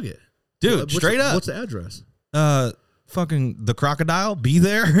 Yeah, plug it. Dude, straight up. What's the address? Fucking the Crocodile, be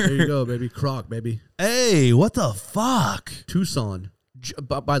there. There you go, baby. Croc, baby. Hey, what the fuck? Tucson.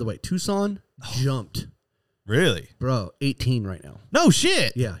 By the way, Tucson jumped. Really? Bro, 18 right now. No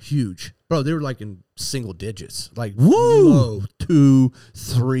shit. Yeah, huge. Bro, they were like in single digits. Like, Woo! whoa, 2,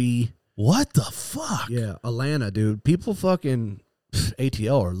 3. What the fuck? Yeah, Atlanta, dude. People fucking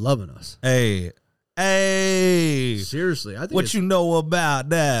ATL are loving us. Hey. Seriously, I think What you know about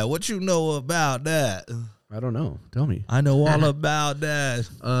that? What you know about that? I don't know. Tell me. I know all about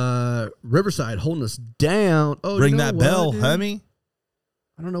that. Riverside holding us down. Oh, Ring you know that what, bell, dude? homie.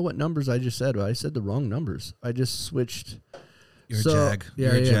 I don't know what numbers I just said, but I said the wrong numbers. I just switched. You're So, a jag.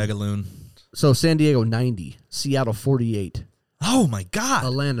 yeah, You're a yeah. jagaloon. So San Diego 90, Seattle 48, Oh my God.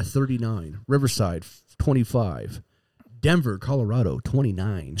 Atlanta 39, Riverside 25, Denver, Colorado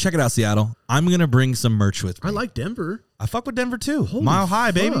 29. Check it out, Seattle. I'm going to bring some merch with me. I like Denver. I fuck with Denver too. Holy Mile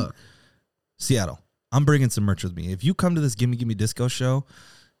High, baby. fuck. Seattle. I'm bringing some merch with me. If you come to this Gimme Disco show,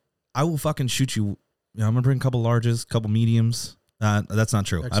 I will fucking shoot you. I'm going to bring a couple larges, couple mediums. That's not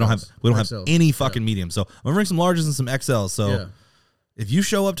true. We don't have XLs. any fucking mediums. So I'm going to bring some larges and some XLs. So Yeah. if you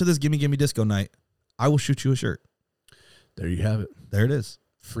show up to this Gimme Disco night, I will shoot you a shirt. There you have it. There it is.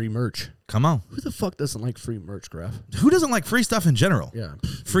 Free merch. Come on. Who the fuck doesn't like free merch, Graf? Who doesn't like free stuff in general? Yeah.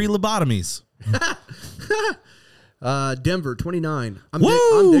 Free lobotomies. Denver 29. I'm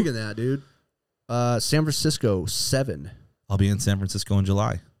Woo! digging that, dude. San Francisco 7. I'll be in San Francisco in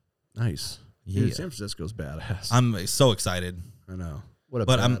July. Nice. Yeah. Dude, San Francisco's badass. I'm so excited. I know. What a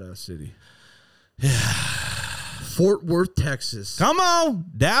But badass city. Fort Worth, Texas. Come on,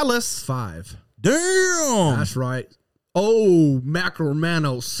 Dallas. 5. Damn. That's right. Oh,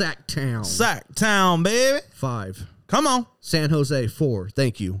 Macromano, Sacktown. Sacktown, baby. 5. Come on. San Jose 4.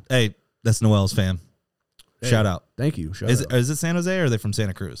 Thank you. Hey, that's Noel's fam. Shout out. Thank you. Shout Is out. it San Jose or are they from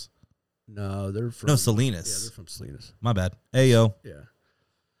Santa Cruz? No, they're from No, Yeah, Salinas. they're from Salinas. My bad. Hey, yo. Yeah.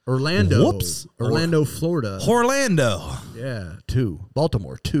 Orlando. Whoops. Orlando, Florida. Orlando. Yeah, 2.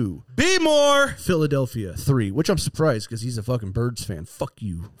 Baltimore 2. Be more. Philadelphia 3. Which I'm surprised because he's a fucking Birds fan. Fuck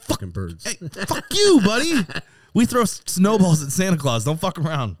you, fucking Birds. Hey, fuck you, buddy. We throw snowballs at Santa Claus. Don't fuck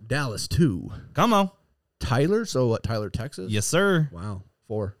around. Dallas 2. Come on. Tyler. So what? Tyler, Texas. Yes, sir. Wow.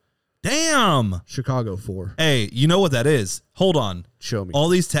 4. Damn. Chicago 4. Hey, you know what that is? Hold on. Show me. All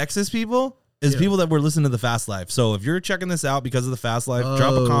these Texas people is Yeah. people that were listening to the Fast Life. So if you're checking this out because of the Fast Life,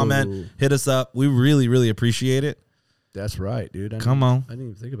 drop a comment, hit us up. We really, really appreciate it. That's right, dude. Come on. I didn't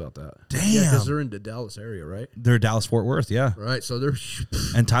even think about that. Damn. Yeah, because they're in the Dallas area, right? They're Dallas-Fort Worth, yeah. Right. So they're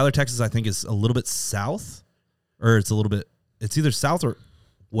And Tyler, Texas, I think is a little bit south, or it's either south or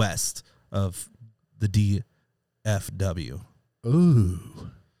west of the DFW. ooh,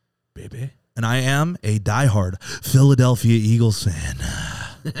 baby. And I am a diehard Philadelphia Eagles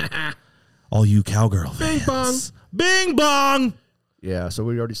fan. All you cowgirl fans. Bing bong. Yeah. So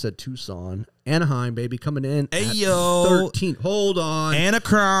we already said Tucson, Anaheim, baby, coming in. at Ayo. 13. Hold on. And a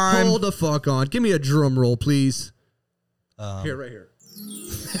crime. Hold the fuck on. Give me a drum roll, please. Here, right here.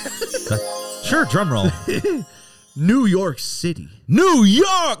 Sure, drum roll. New York City, New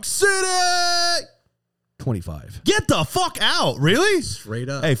York City. 25. Get the fuck out. Really? Straight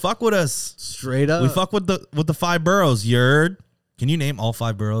up. Hey, fuck with us. Straight up. We fuck with the 5 boroughs, yerd. Can you name all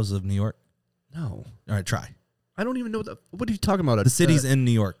 5 boroughs of New York? No. All right, try. I don't even know what are you talking about? The city's in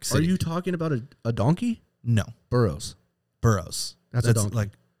New York City. Are you talking about a donkey? No. Burros. Boroughs. That's a donkey. like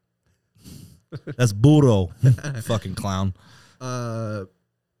that's burro. Fucking clown. Are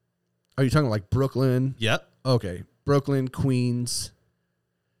you talking like Brooklyn? Yep. Okay. Brooklyn, Queens,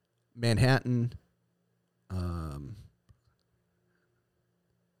 Manhattan.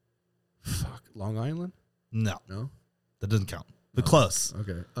 Long Island? No. No? That doesn't count. But close.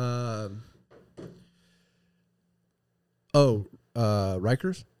 Okay.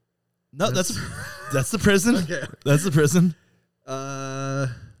 Rikers? No, that's the prison. Okay. That's the prison.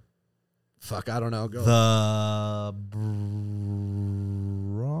 Fuck, I don't know. Go. The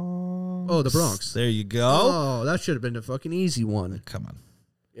Bronx. Oh, the Bronx. There you go. Oh, that should have been the fucking easy one. Come on.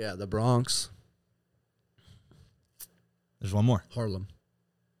 Yeah, the Bronx. There's one more. Harlem.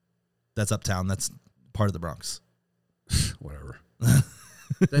 That's uptown. That's part of the Bronx. Whatever.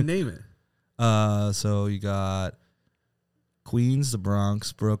 Then name it. So you got Queens, the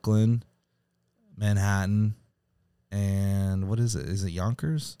Bronx, Brooklyn, Manhattan, and what is it? Is it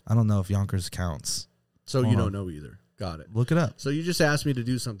Yonkers? I don't know if Yonkers counts. So Hold you on. don't know either. Got it. Look it up. So you just asked me to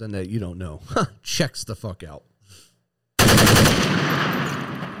do something that you don't know. Checks the fuck out.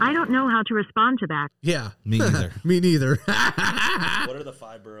 I don't know how to respond to that. Yeah. Me neither. Me neither. What are the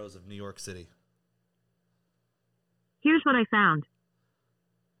 5 boroughs of New York City? Here's what I found.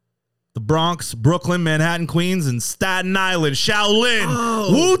 The Bronx, Brooklyn, Manhattan, Queens, and Staten Island, Shaolin,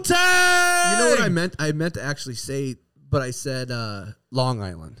 Oh. Wu-Tang! You know what I meant? I meant to actually say, but I said Long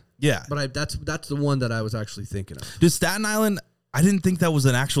Island. Yeah. But that's the one that I was actually thinking of. Dude, Staten Island, I didn't think that was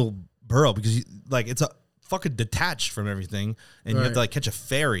an actual borough because, it's a fucking detached from everything, and you have to, Right. catch a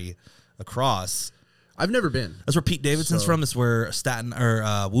ferry across. I've never been. That's where Pete Davidson's So- from. It's where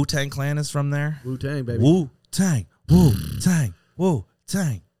Wu-Tang Clan is from there. Wu-Tang, baby. Wu-Tang, Wu-Tang,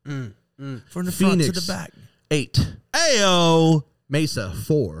 Wu-Tang. From the front to Phoenix. the back. 8. Ayo! Mesa,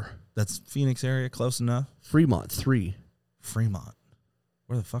 4. That's Phoenix area, close enough. Fremont, 3. Fremont.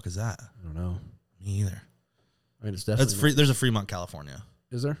 Where the fuck is that? I don't know. Me either. I mean, it's definitely. That's There's a Fremont, California.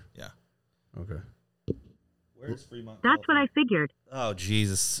 Is there? Yeah. Okay. Where's Fremont? That's what I figured. Oh,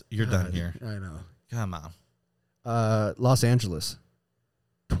 Jesus. You're done here. I know. Come on. Los Angeles,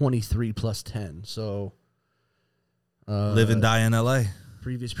 23 plus 10. So, Live and die in L.A.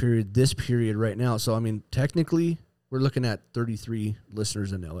 previous period, this period right now. So, I mean, technically, we're looking at 33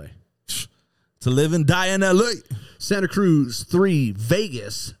 listeners in LA. To live and die in L.A. Santa Cruz, 3.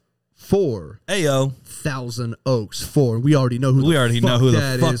 Vegas, 4. Ayo. Thousand Oaks, 4. We already know who. We already know who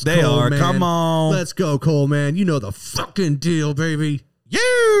the fuck they are. Come on. Let's go, Cole, man. You know the fucking deal, baby.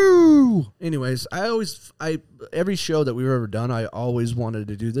 You. Anyways, every show that we've ever done, I always wanted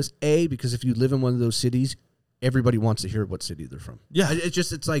to do this. A, because if you live in one of those cities, everybody wants to hear what city they're from. Yeah.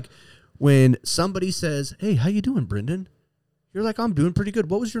 It's like when somebody says, "Hey, how you doing, Brendan?" You're like, "I'm doing pretty good.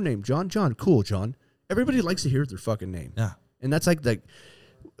 What was your name?" John. John. Cool, John. Everybody likes to hear their fucking name. Yeah. And that's like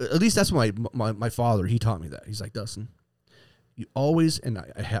at least that's my father. He taught me that. He's like, Dustin, you always, and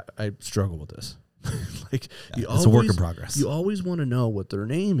I struggle with this. It's a work in progress. You always want to know what their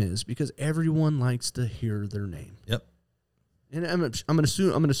name is because everyone likes to hear their name. Yep. And I'm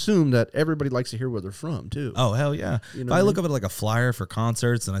gonna assume that everybody likes to hear where they're from too. Oh, hell yeah. You know If what I I look up at like a flyer for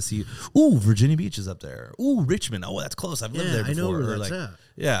concerts and I see, ooh, Virginia Beach is up there. Ooh, Richmond. Oh, that's close. I've lived there before. I know where Or that's like, at.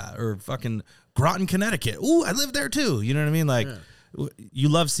 yeah. Or fucking Groton, Connecticut. Ooh, I lived there too. You know what I mean? Like, you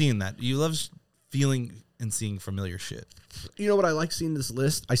love seeing that. You love feeling and seeing familiar shit. You know what I like seeing this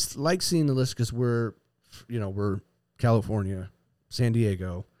list? I like seeing the list because we're California, San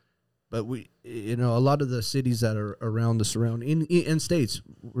Diego, but a lot of the cities that are around the surrounding in states,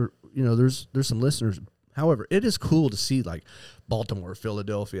 there's some listeners. However, it is cool to see like Baltimore,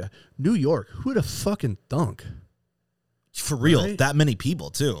 Philadelphia, New York. Who'd have fucking thunk? For real, Right? that many people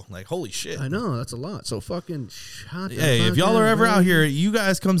too. Like, holy shit. I know, that's a lot. So fucking shut the Hey, if fuck y'all up, are ever man. out here, you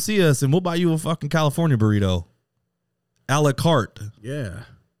guys come see us and we'll buy you a fucking California burrito. A la carte. Yeah.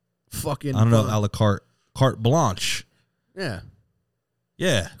 Fucking I don't know, fun. a la carte. Carte blanche. Yeah.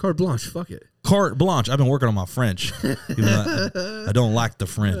 Yeah. Carte blanche, fuck it. Carte blanche. I've been working on my French. Even though I don't like the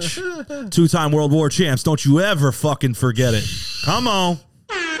French. 2-time World War champs. Don't you ever fucking forget it. Come on.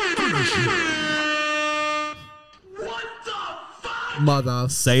 What the fuck? Mother.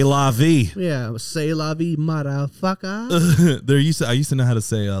 Say la vie. Yeah, say la vie, motherfucker. I used to know how to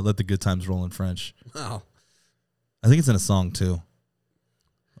say let the good times roll in French. Wow. I think it's in a song too.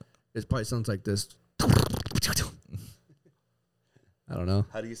 It probably sounds like this. I don't know.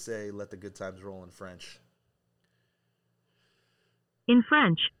 How do you say let the good times roll in French? In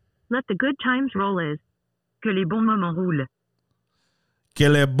French, let the good times roll is que les bons moments roulent. Que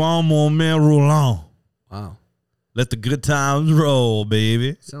les bons moments roulent. Wow. Let the good times roll,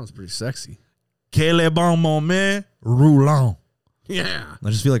 baby. Sounds pretty sexy. Que les bons moments roulent. Yeah. I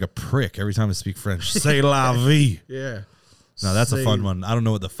just feel like a prick every time I speak French. Say la vie. Yeah. No, that's a Say- fun one. I don't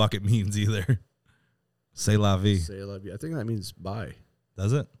know what the fuck it means either. Say la vie. Say la vie. I think that means bye.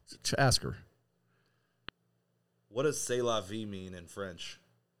 Does it? Ask her. What does say la vie mean in French?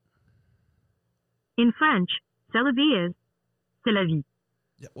 In French, c'est la vie is c'est la vie.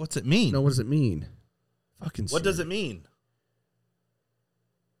 Yeah, what's it mean? No, what does it mean? Fucking What does it mean?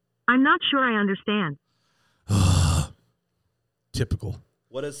 I'm not sure I understand. Typical.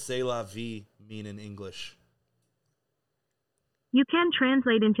 What does say la vie mean in English? You can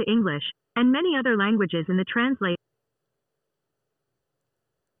translate into English and many other languages in the translate.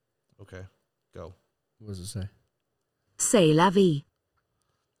 Okay, go. What does it say? C'est la vie.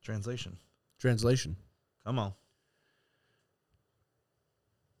 Translation. Translation. Come on.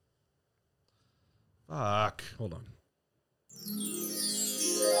 Fuck. Hold on.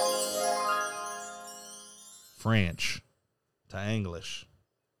 French to English.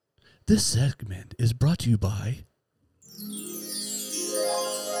 This segment is brought to you by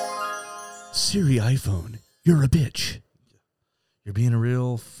Siri iPhone. You're a bitch. You're being a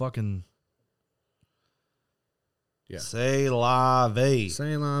real fucking. Yeah. Say la vie.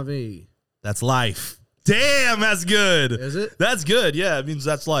 Say la vie. That's life. Damn, that's good. Is it? That's good. Yeah, it means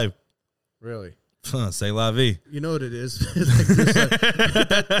that's life. Really? Say la vie. You know what it is? It's like there's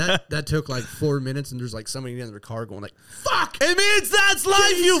like- that took like 4 minutes, and there's like somebody in their car going like, "Fuck!" It means that's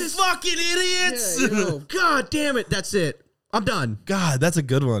life, Jesus. you fucking idiots. Yeah, you know, God damn it! That's it. I'm done. God, that's a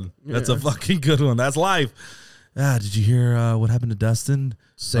good one. That's a Yeah. fucking good one. That's life. Did you hear what happened to Dustin?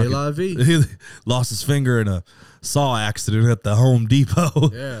 Say la vie. He lost his finger in a saw accident at the Home Depot.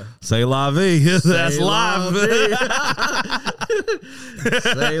 Yeah. Say la vie. That's Say la life.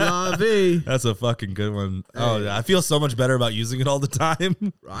 Say la vie. That's a fucking good one. Oh, yeah. I feel so much better about using it all the time.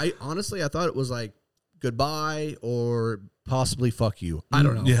 I honestly, I thought it was like goodbye or possibly fuck you. I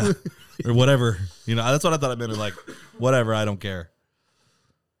don't know. Yeah. Or whatever. You know, that's what I thought it meant. Like, whatever. I don't care.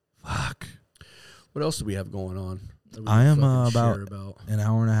 Fuck. What else do we have going on? that we I can am fucking share about an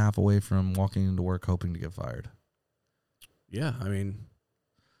hour and a half away from walking into work hoping to get fired. Yeah, I mean,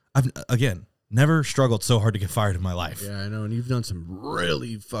 I've, again, never struggled so hard to get fired in my life. yeah, I know, and you've done some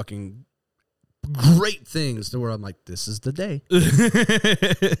really fucking great things to where I'm like, this is the day.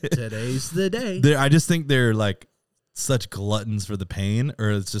 Today's the day. I just think they're like such gluttons for the pain,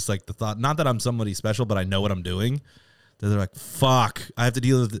 or it's just like the thought, not that I'm somebody special, but I know what I'm doing. That they're like, fuck, I have to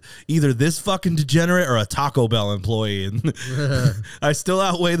deal with either this fucking degenerate or a Taco Bell employee. And I still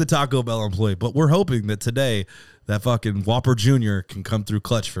outweigh the Taco Bell employee, but we're hoping that today that fucking Whopper Jr. can come through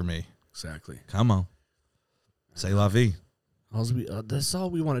clutch for me. Exactly. Come on. Say la vie. That's all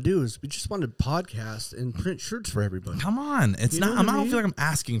we want to do is we just want to podcast and print shirts for everybody. Come on. It's You know not, what I I don't mean? feel like I'm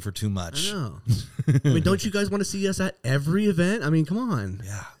asking for too much. I know. I mean, don't you guys want to see us at every event? I mean, come on.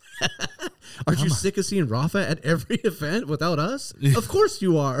 Yeah. Aren't you sick of seeing Rafa at every event without us? Of course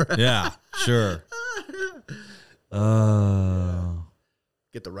you are. Yeah, sure.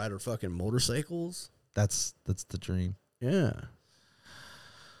 Get to ride our fucking motorcycles. That's the dream. Yeah.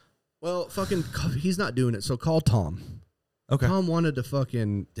 Well, fucking, he's not doing it. So call Tom. Okay. Tom wanted to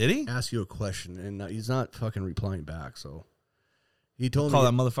fucking Did he? ask you a question, and he's not fucking replying back. So he told Call me,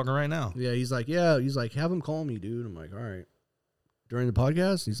 that motherfucker right now. yeah, he's like, have him call me, dude. I'm like, all right. During the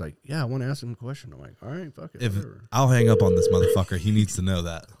podcast, he's like, yeah, I want to ask him a question. I'm like, all right, fuck it. If Whatever. I'll hang up on this motherfucker, he needs to know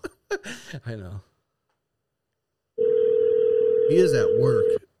that. I know. He is at work.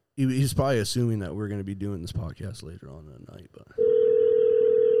 He's probably assuming that we're going to be doing this podcast later on that night, but.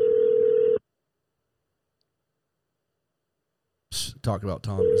 Talk about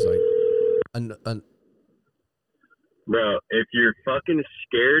Tom. He's like, Bro, if you're fucking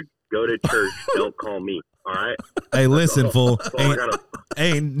scared, go to church. Don't call me. All right. Hey, listen, fool. That's all I gotta.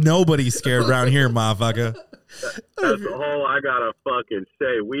 Ain't nobody scared around here, motherfucker. That's all I gotta fucking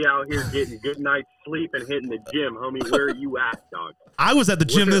say. We out here getting good night's sleep and hitting the gym, homie. Where are you at, dog? I was at the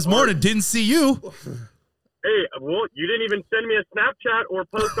gym this morning, didn't see you. Hey, well, you didn't even send me a Snapchat or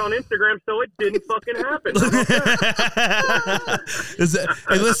post on Instagram, so it didn't fucking happen.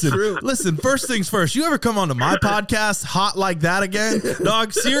 Hey, listen. First things first. You ever come onto my podcast hot like that again,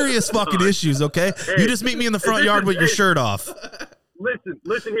 dog? Serious fucking issues. Okay, you just meet me in the front yard with your shirt off. Listen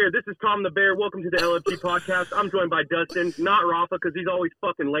here. This is Tom the Bear. Welcome to the LFG podcast. I'm joined by Dustin, not Rafa, because he's always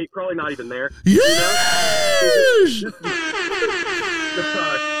fucking late. Probably not even there. Yes!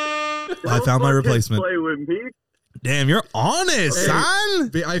 I found my replacement. Play with me. Damn, you're honest, son.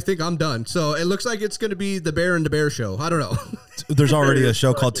 I think I'm done. So it looks like it's going to be the Bear and the Bear show. I don't know. There's already a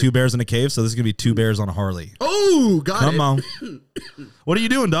show called Two Bears in a Cave, so this is going to be Two Bears on a Harley. Oh, got Come it. on. What are you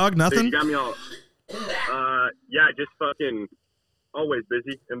doing, dog? Dude, Nothing? you got me all. Yeah, just fucking always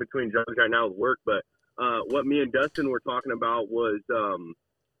busy in between jobs right now with work. But what me and Dustin were talking about was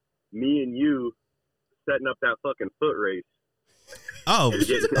me and you setting up that fucking foot race. Oh, And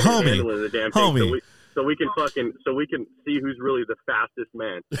getting homie. handling the damn thing. Homie. So we can see who's really the fastest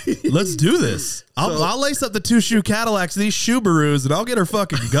man. Let's do this. I'll lace up the 2-shoe Cadillacs, these Subarus, and I'll get her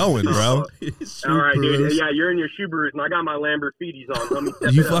fucking going, bro. All right, dude. Yeah, you're in your Subarus, and I got my Lamborghinis on. Homie,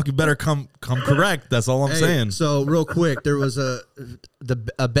 step You it up. fucking better come correct. That's all I'm Hey, saying. So real quick, there was a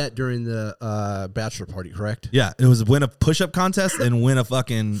bet during the bachelor party, correct? Yeah, it was win a push-up contest and win a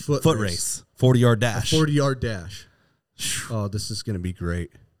fucking Foot foot race. race. 40-yard dash. 40-yard dash. Oh, this is going to be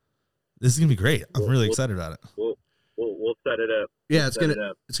great. This is going to be great. I'm really excited about it. We'll set it up. Yeah, it's gonna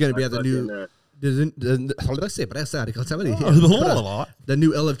be at the new the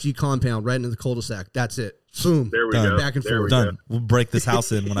new LFG compound right in the cul-de-sac. That's it. Boom. There we Done. go. Back and There forth. we Done. We'll break this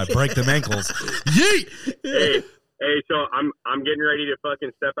house in when I break them ankles. Yeet! Hey, so I'm getting ready to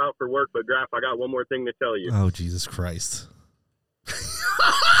fucking step out for work, but Graf, I got one more thing to tell you. Oh, Jesus Christ.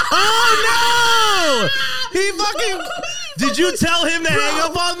 Oh, no! He fucking... Did you tell him to hang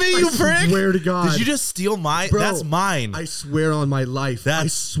up on me, you prick? Swear to God. Did you just steal my... Bro, That's mine. I swear on my life. I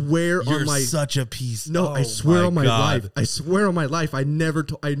swear You're on my... such a piece. No, Oh, I swear on my God. life. I swear on my life. I never...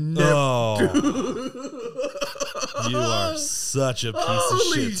 Oh. You are such a piece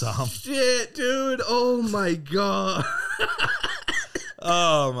Holy of shit, Tom. shit, dude. Oh, my God.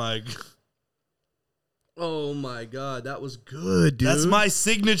 Oh, my God. Oh, my God. That was good, dude. That's my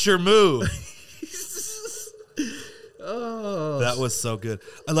signature move. Oh. That was so good.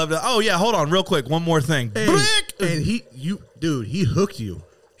 I love that. Oh, yeah, hold on real quick. One more thing. And he hooked you.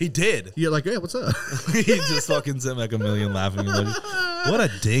 He did. You're like, hey, what's up? He just fucking sent back a million laughing emojis. What a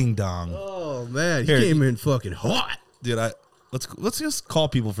ding dong. Oh, man. Here, he came in fucking hot. Dude, let's just call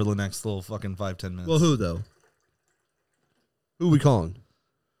people for the next little fucking 5-10 minutes. Well, who, though? Who we calling?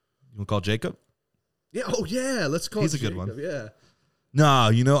 You want to call Jacob? Yeah. Oh, yeah. Let's call He's a good Jacob, one. Yeah.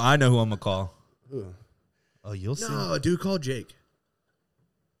 No, I know who I'm going to call. Who? Oh, you'll see. No, dude, call Jake.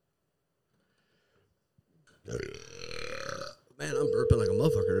 Man, I'm burping like a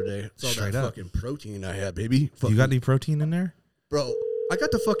motherfucker today. It's all Straight that up. fucking protein I had, baby. You got any protein in there? Bro, I got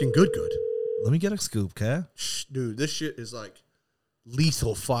the fucking good. Let me get a scoop, okay? Shh, dude, this shit is like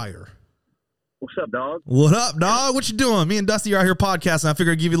lethal fire. What's up, dog? What up, dog? What you doing? Me and Dusty are out here podcasting. I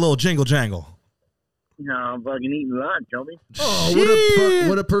figured I'd give you a little jingle jangle. No, I'm fucking eating lunch, homie. Oh,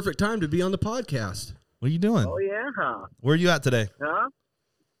 what a perfect time to be on the podcast. What are you doing? Oh, yeah. Where are you at today? Huh?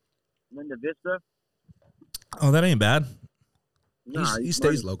 I'm in the Vista. Oh, that ain't bad. Nah, He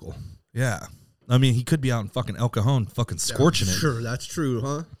stays local. Yeah. I mean, he could be out in fucking El Cajon fucking scorching it. Sure, that's true,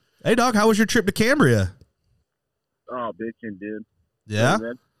 huh? Hey, dog, how was your trip to Cambria? Oh, bitchin', dude. Yeah?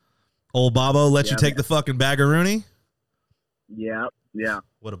 Pretty good. Old Bobo let you Yeah, take man. the fucking baggeroonie? Yeah.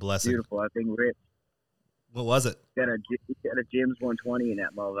 What a blessing. Beautiful. I think Rich What was it? got a Jim's 120 in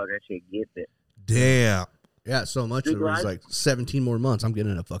that motherfucker. Shit, get it. Damn. Yeah, so much. Big It was ride? like 17 more months. I'm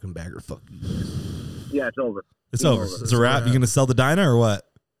getting a fucking bagger. Fuck you. Yeah, it's over. It's Game over. over. It's a wrap. You going to sell the diner or what?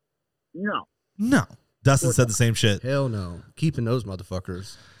 No. No. Dustin said the same shit. Hell no. Keeping those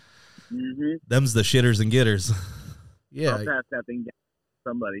motherfuckers. Mm-hmm. Them's the shitters and getters. Yeah. I'll pass that thing down to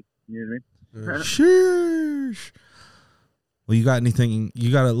somebody. You know what I mean? Sheesh. Well, you got anything?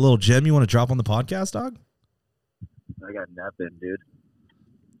 You got a little gem you want to drop on the podcast, dog? I got nothing, dude.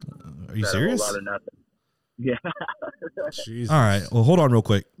 Are you Got serious? A whole lot of nothing. Yeah. Jesus. All right. Well, hold on real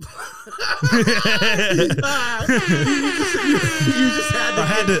quick. You just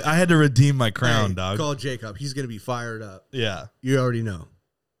had to I had to redeem my crown, Hey, dog. Call Jacob. He's going to be fired up. Yeah. You already know.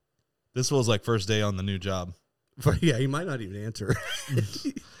 This was like first day on the new job. But yeah, he might not even answer.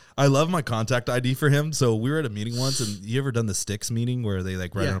 I love my contact ID for him. So we were at a meeting once, and you ever done the sticks meeting where they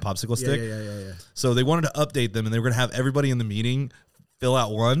like write on a popsicle stick? Yeah. So they wanted to update them, and they were going to have everybody in the meeting fill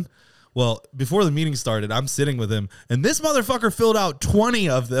out one. Well, before the meeting started, I'm sitting with him, and this motherfucker filled out 20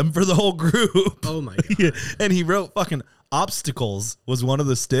 of them for the whole group. Oh my God. And he wrote fucking obstacles was one of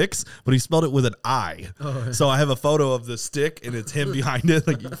the sticks, but he spelled it with an I. Oh. So I have a photo of the stick, and it's him behind it.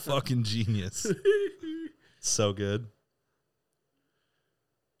 Like, you fucking genius. So good.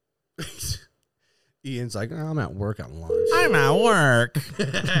 Ian's like, I'm at work on lunch. I'm at work.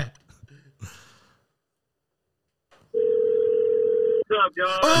 What's up,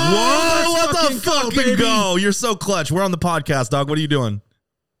 dog? Whoa, let's what the fucking go, fucking baby. go? You're so clutch. We're on the podcast, dog. What are you doing?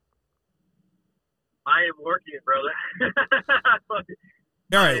 I am working, brother. All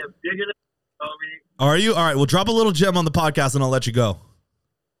I right. am digging it, homie. Are you? All right. We'll drop a little gem on the podcast, and I'll let you go.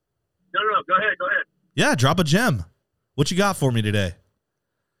 No, go ahead. Yeah, drop a gem. What you got for me today?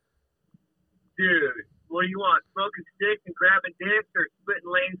 Dude, what do you want? Smoking sticks and grabbing dicks or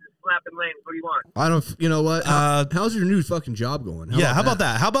splitting lanes and slapping lanes? What do you want? I don't, you know what? How's your new fucking job going? How about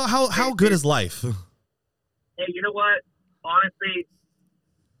that? How about how good is life? Hey, you know what? Honestly,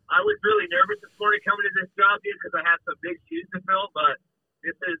 I was really nervous this morning coming to this job, dude, because I had some big shoes to fill, but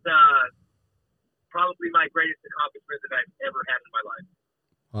this is probably my greatest accomplishment that I've ever had in my life.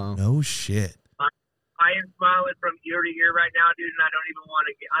 Wow. No shit. I am smiling from ear to ear right now, dude, and I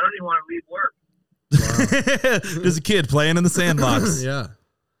don't even want to leave work. There's a kid playing in the sandbox. Yeah.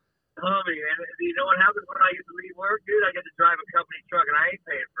 Homie, and you know what happens when I used to leave work, dude? I get to drive a company truck, and I ain't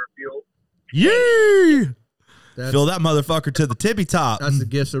paying for fuel. Yay! That's, Fill that motherfucker to the tippy top. that's the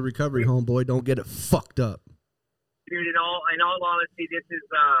gifts of recovery, homeboy. Don't get it fucked up. Dude, in all honesty, this is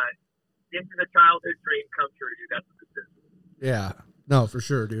a childhood dream come true, dude. That's what this is. Yeah. No, for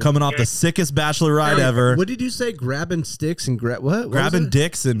sure, dude. Coming off the sickest bachelor ride ever. What did you say? Grabbing sticks and what? Grabbing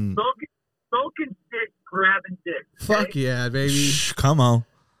dicks and Smoking sticks, grabbing dicks. Okay? Fuck yeah, baby. Shh, come on.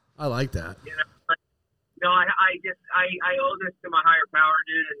 I like that. You know, no, I owe this to my higher power,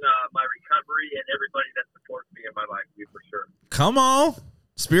 dude, and my recovery and everybody that supports me in my life, dude, for sure. Come on.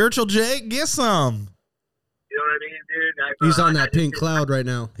 Spiritual Jake, get some. You know what I mean, dude? He's on that pink cloud right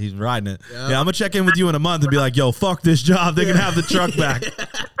now. He's riding it. Yeah. Yeah, I'm going to check in with you in a month and be like, yo, fuck this job. They can have the truck back.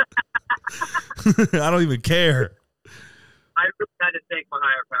 I don't even care. I really had to thank my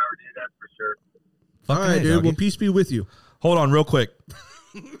higher power, dude, that's for sure. All Fucking right, A, dude. doggy. Well, peace be with you. Hold on real quick.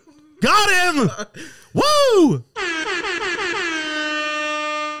 Got him! Woo!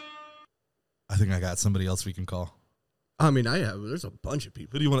 I think I got somebody else we can call. I mean, there's a bunch of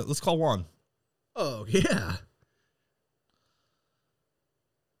people. Who do you want to? Let's call Juan. Oh, yeah.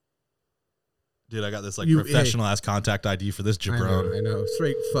 Dude, I got this like You- professional ass contact ID for this jabron. I know.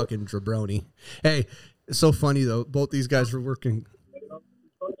 Straight fucking jabroni. Hey, it's so funny, though. Both these guys were working.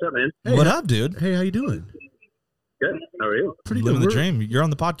 What's up, man? Hey, What up, dude? Hey, how you doing? Good. How are you? Pretty Living good. the dream. You're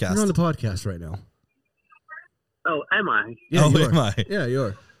on the podcast. You're on the podcast right now. Oh, am I? Yeah, Oh, you am are. I? Yeah, you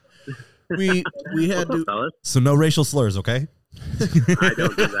are. We had to. Fellas? So no racial slurs, okay? I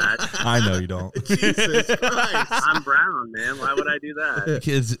don't do that. I know you don't. Jesus Christ, I'm brown, man. Why would I do that?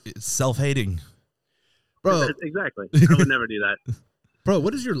 Kids, it's self-hating. bro. Exactly. I would never do that. Bro,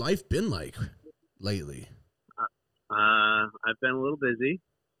 what has your life been like lately? I've been a little busy.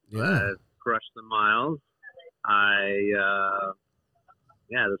 Yeah. I've crushed the miles.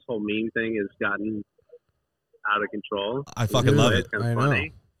 This whole meme thing has gotten out of control. I fucking Dude, love It's it. kind I of know.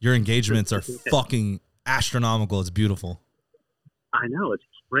 funny. Your engagements are fucking astronomical. It's beautiful. I know, it's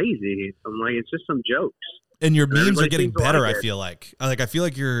crazy. I'm like, it's just some jokes. And your memes Everybody are getting seems to better, like I it. feel like. I feel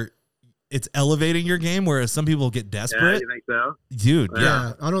like it's elevating your game, whereas some people get Yeah, desperate. you think so? Dude,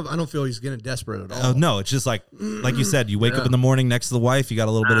 yeah. I don't feel he's getting desperate at all. No, it's just like you said, you wake up Yeah. in the morning next to the wife, you got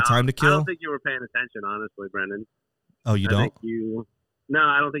a little bit of time to I kill. don't think you were paying attention, honestly, Brendan. Oh, you I don't? think No,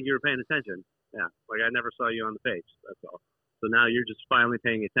 I don't think you were paying attention. Yeah, like I never saw you on the page. That's all. So now you're just finally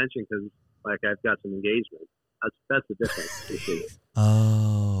paying attention because, like, I've got some engagement. That's the difference. You see.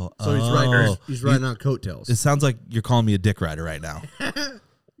 Oh. So he's riding on coattails. It sounds like you're calling me a dick rider right now.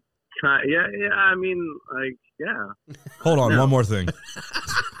 Yeah. I mean, like, yeah. Hold on, one more thing.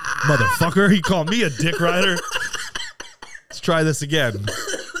 Motherfucker, he called me a dick rider. Let's try this again.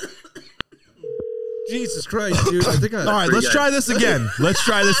 Jesus Christ, dude! I think All right, let's good. try this again. Let's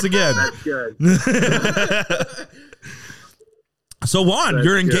try this again. That's good. So, Juan, That's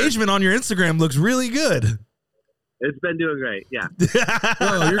your good. engagement on your Instagram looks really good. It's been doing great. Yeah.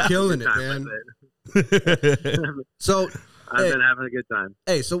 Oh, you're killing it, Time man. with it. So, I've Hey. been having a good time.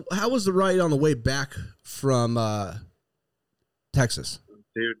 hey, so how was the ride on the way back from Texas?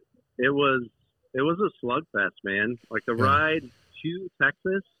 Dude, it was it was a slugfest, man. Like the ride to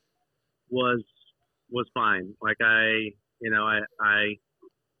Texas was fine. Like I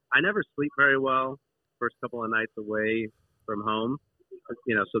never sleep very well first couple of nights away from home.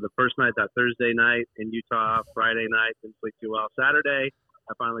 So the first night, that Thursday night in Utah, Friday night, didn't sleep too well. Saturday,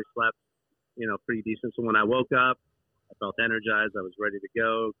 I finally slept, pretty decent. So when I woke up, I felt energized. I was ready to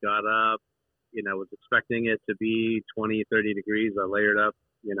go, got up, was expecting it to be 20, 30 degrees. I layered up,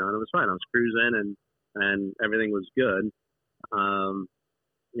 and it was fine. I was cruising and everything was good. So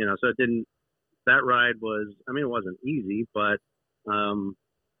it didn't, that ride was, it wasn't easy, but, but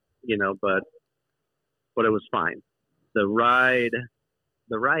it was fine. The ride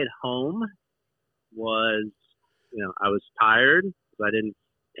home was, I was tired. I didn't,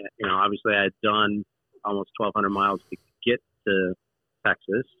 obviously I had done almost 1,200 miles to get to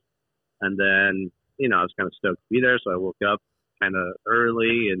Texas. And then, I was kind of stoked to be there. So I woke up kind of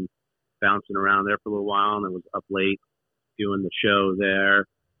early and bouncing around there for a little while, and I was up late doing the show there.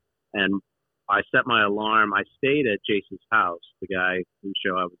 And I set my alarm. I stayed at Jason's house, the guy whose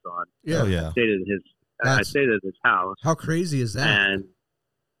show I was on. Yeah. Oh, yeah. I stayed at his house. How crazy is that? And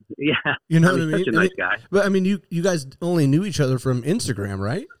yeah, you know what I mean? Such a nice guy. But you guys only knew each other from Instagram,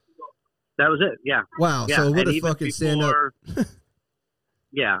 right? That was it. Yeah. Wow. Yeah. So what and a fucking stand up.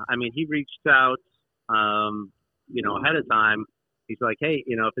 Yeah. He reached out, ahead of time. He's like, hey,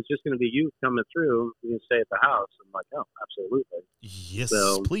 if it's just going to be you coming through, you can stay at the house. I'm like, oh, absolutely. Yes,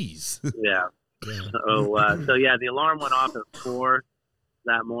 So, please. Yeah. So yeah, the alarm went off at 4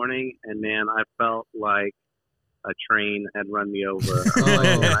 that morning, and man, I felt like a train had run me over.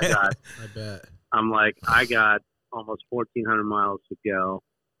 I bet. I'm like, I got almost 1,400 miles to go,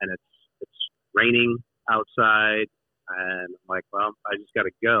 and it's raining outside, and I'm like, well, I just got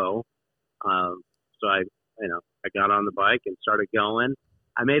to go. So I got on the bike and started going.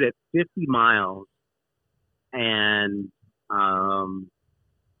 I made it 50 miles, and I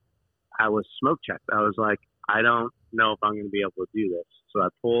was smoke checked. I was like, I don't know if I'm going to be able to do this. So I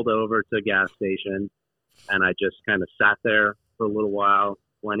pulled over to a gas station, and I just kind of sat there for a little while,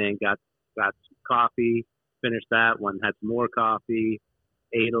 went in, got some coffee, finished that, went and had some more coffee,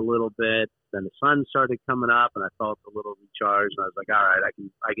 ate a little bit. Then the sun started coming up, and I felt a little recharged. And I was like, all right, I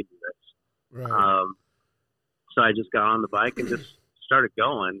can do this. Right. So I just got on the bike and just started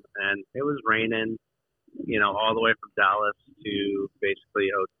going, and it was raining, all the way from Dallas to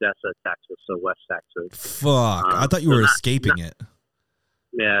basically Odessa, Texas, so West Texas. Fuck. I thought you were escaping it.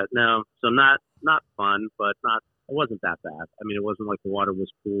 Yeah, no. So not fun, but it wasn't that bad. It wasn't like the water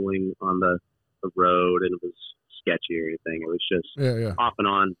was pooling on the road and it was sketchy or anything. It was just off and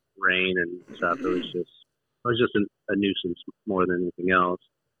on rain and stuff. It was just a nuisance more than anything else.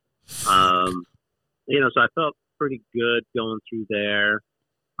 So I felt pretty good going through there.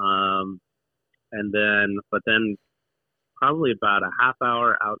 But then probably about a half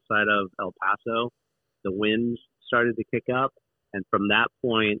hour outside of El Paso, the winds started to kick up. And from that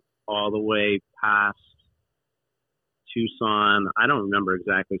point all the way past Tucson, I don't remember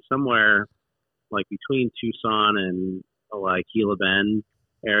exactly, somewhere like between Tucson and like Gila Bend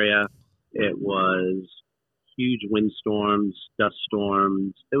area, it was huge windstorms, dust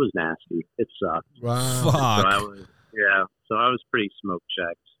storms. It was nasty. It sucked. Wow. Fuck. So I was pretty smoke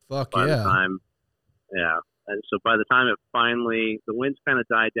checked. Fuck by yeah. the time. Yeah. And so by the time the winds kind of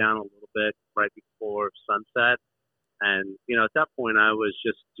died down a little bit right before sunset. And, at that point I was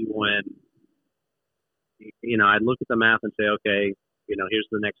just doing, I'd look at the map and say, okay, here's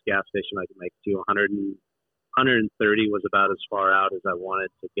the next gas station I can make to. 130 was about as far out as I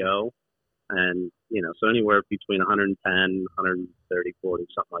wanted to go. And, so anywhere between 110, 130, 40,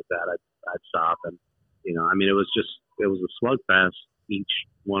 something like that, I'd stop. And, it was a slugfest each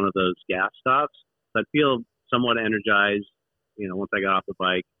one of those gas stops. So I'd feel somewhat energized, once I got off the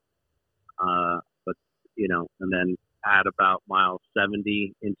bike. And then at about mile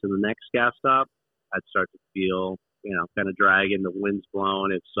 70 into the next gas stop, I'd start to feel, kind of dragging, the wind's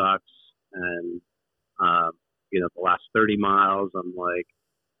blowing, it sucks. And, the last 30 miles, I'm like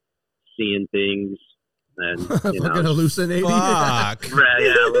seeing things and, fucking hallucinating. Fuck.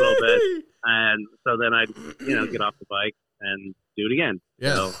 Yeah, a little bit. And so then I'd, get off the bike and do it again.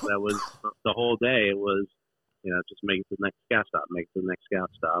 Yeah. So that was the whole day. It was, just make it to the next gas stop,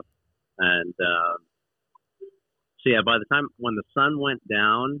 And, so yeah, by the time when the sun went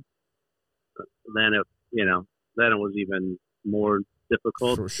down, then it was even more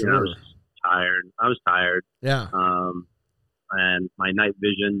difficult. For sure. I was tired. Yeah. And my night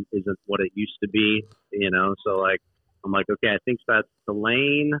vision isn't what it used to be, so like, I'm like, okay, I think that's the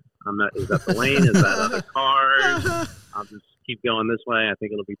lane. Is that the lane? Is that other cars? I'll just keep going this way. I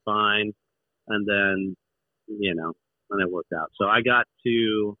think it'll be fine. and then, and it worked out. So I got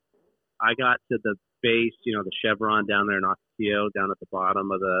to the base, the Chevron down there in Ocotillo, down at the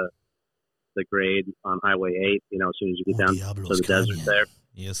bottom of the grade on Highway 8, as soon as you get down to the desert there.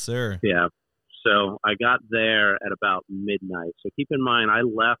 Yes, sir. Yeah. So I got there at about midnight. So keep in mind, I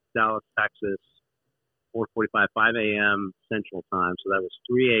left Dallas, Texas, 4:45, 5 a.m. Central Time. So that was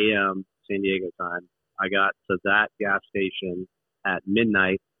 3 a.m. San Diego time. I got to that gas station at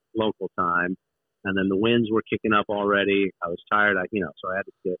midnight local time, and then the winds were kicking up already. I was tired. So I had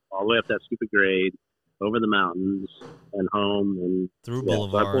to get all the way up that stupid grade, over the mountains, and home, and Through So I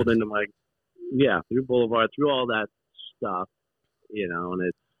Boulevard. pulled into through Boulevard, through all that stuff,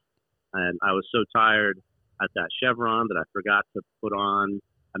 and I was so tired at that Chevron that I forgot to put on.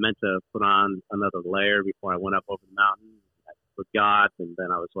 I meant to put on another layer before I went up over the mountain. I forgot, and then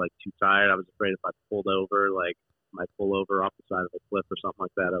I was too tired. I was afraid if I pulled over, I might pull over off the side of a cliff or something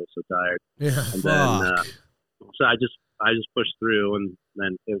like that. I was so tired. Yeah. And then, so I just pushed through, and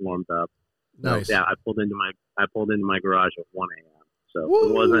then it warmed up. So, Nice. yeah, I pulled into my garage at 1 a.m. So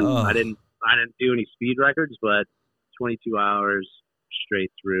it wasn't. Oh. I didn't do any speed records, but 22 hours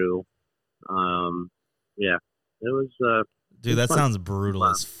straight through. Yeah, it was. Dude, that fun. sounds brutal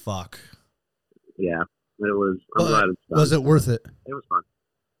as fuck. Yeah, it was. I'm But glad it's done. was it worth it? It was fun.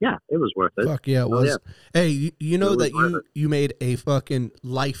 Yeah, it was worth it. Fuck yeah, it Oh, was. yeah. Hey, you know It was that worth you made a fucking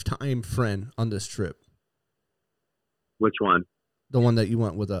lifetime friend on this trip. Which one? The one that you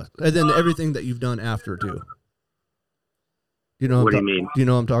went with us, and then everything that you've done after too. You know What do you mean? Do you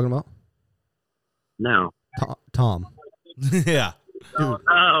know what I'm talking about? No. Tom. Yeah. Dude,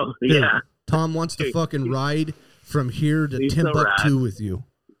 Oh, Dude. yeah. Tom wants to fucking ride from here to He's so Timbuktu rad. with you.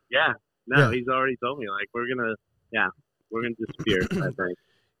 Yeah. No, Yeah. he's already told me we're gonna disappear. I think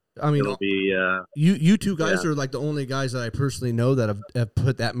I mean, it'll be. you two guys Yeah. are the only guys that I personally know that have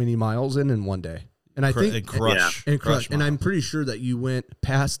put that many miles in one day. And I think and crush. and crush. And I'm miles. pretty sure that you went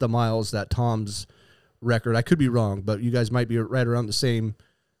past the miles that Tom's record. I could be wrong, but you guys might be right around the same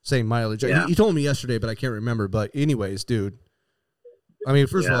mileage. Yeah. He told me yesterday, but I can't remember. But anyways, dude. I mean,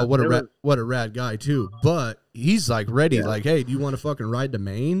 first of Yeah, all, what it a rad guy too. But he's ready. Yeah. Hey, do you want to fucking ride to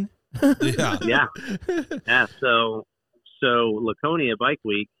Maine? Yeah. Yeah. Yeah. So Laconia Bike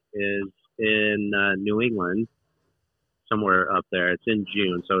Week is in New England, somewhere up there. It's in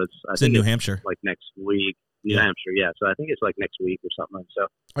June, so It's in New Hampshire. next week. New Yeah. Hampshire, yeah. So I think it's next week or something. So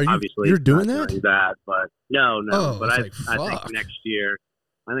Are you? obviously You're it's doing not that? during that, but no. Oh, but I it's think fuck. next year.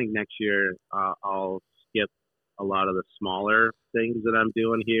 I'll skip a lot of the smaller things that I'm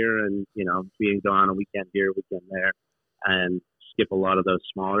doing here, and being gone a weekend here, weekend there, and skip a lot of those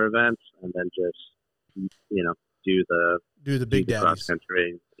smaller events, and then just Do the big do the cross daddies.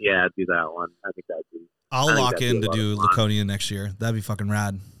 country. Yeah, do that one. I think that'd be. I'll I think lock that'd be in a to lot do of fun. Laconia next year. That'd be fucking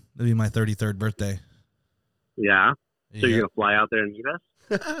rad. That'd be my 33rd birthday. Yeah. So Yeah. you're gonna fly out there and meet us?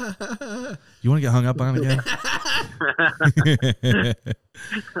 You want to get hung up on again?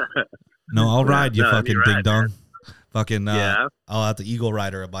 No, I'll ride you, No, fucking you're ding right, dong. man. Fucking, Yeah. I'll have to Eagle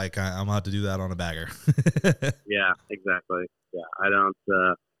Rider a bike. I'm gonna have to do that on a bagger. Yeah, exactly. Yeah, I don't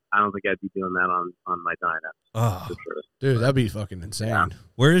think I'd be doing that on my Dyna Oh, for sure. Dude, that'd be fucking insane. Yeah.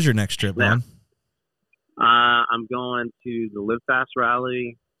 where is your next trip, Yeah. man? I'm going to the Live Fast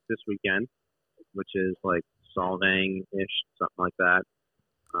Rally this weekend, which is Solvang-ish, something like that.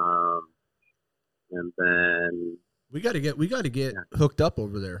 And then We got to get hooked up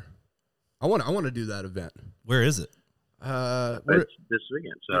over there. I want to do that event. Where is it? it's this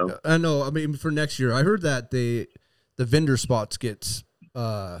weekend. So I know. I mean, for next year, I heard that the vendor spots gets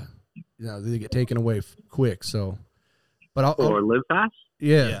they get taken away quick. So, but or Live Fast.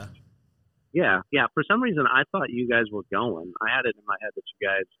 yeah. Yeah. For some reason, I thought you guys were going. I had it in my head that you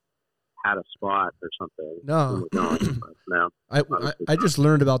guys had a spot or something. No. You were going, but no. I just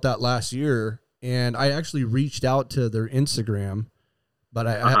learned about that last year, and I actually reached out to their Instagram, but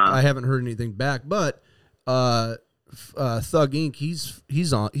I haven't heard anything back. But Thug Inc.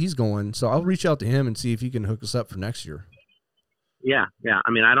 He's going, so I'll reach out to him and see if he can hook us up for next year. Yeah.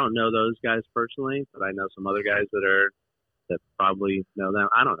 I mean, I don't know those guys personally, but I know some other guys that probably know them.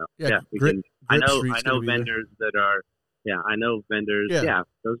 I don't know. Yeah, we Grip- can. I Grip know Street's gonna be there. vendors that are. Yeah, I know vendors. Yeah. Yeah,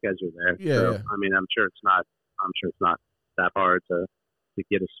 those guys are there. Yeah, So, yeah. I mean, I'm sure it's not that hard to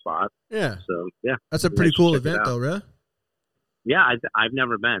get a spot. Yeah, So yeah, that's a You pretty guys cool should check it event, out. though, right? yeah. I've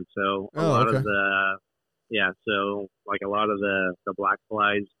never been. So a Oh, lot okay. of the so a lot of the Black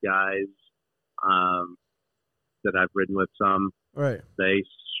Flies guys that I've ridden with, some Right. they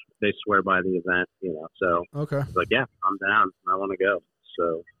swear by the event. So Okay. I was like, yeah, I'm down. I want to go.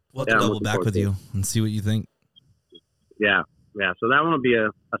 So We'll have Yeah, to I'm double looking back forward with to it. you and see what you think. yeah, so that one will be a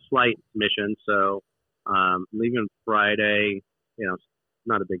slight mission. So leaving Friday, it's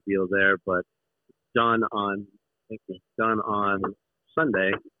not a big deal there, but done on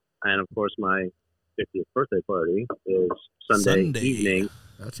Sunday, and of course my 50th birthday party is Sunday evening.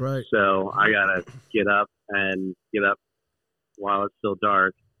 That's right. So I gotta get up while it's still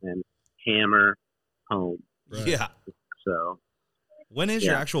dark and hammer home. Right. Yeah. So when is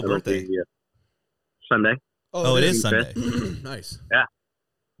your actual birthday? Sunday. Oh, it is Sunday. Nice. Yeah.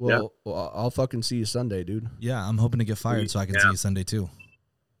 Well, I'll fucking see you Sunday, dude. Yeah, I'm hoping to get fired so I can see you Sunday too.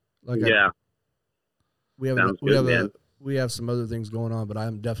 We have some other things going on, but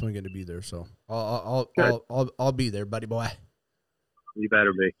I'm definitely going to be there. So I'll be there, buddy boy. You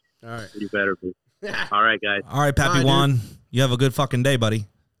better be. All right. You better be. All right, guys. All right, Pappy Juan. You have a good fucking day, buddy.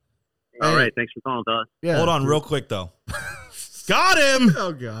 All right. Thanks for calling, Todd. Yeah. Hold on real quick, though. Got him.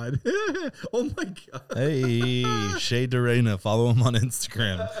 Oh, God. Oh, my God. Hey, Shay Dorena. Follow him on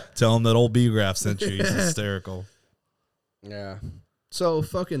Instagram. Tell him that old B-Graph sent you. He's hysterical. Yeah. So,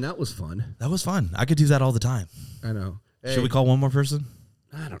 fucking, that was fun. That was fun. I could do that all the time. I know. Hey, Should we call one more person?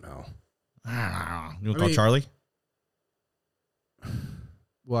 I don't know. You want to call Charlie?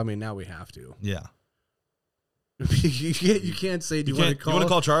 Well, I mean, now we have to. Yeah. You can't say, do you want to call? You want to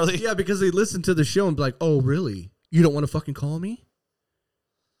call Charlie? Yeah, because they listen to the show and be like, oh, really? You don't want to fucking call me?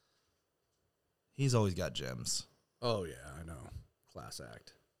 He's always got gems. Oh, yeah, I know. Class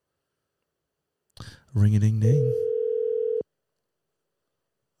act. Ring-a-ding-ding.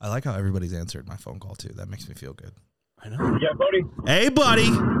 I like how everybody's answered my phone call, too. That makes me feel good. I know. Yeah, buddy. Hey, buddy.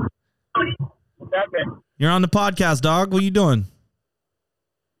 What's happening? You're on the podcast, dog. What you doing?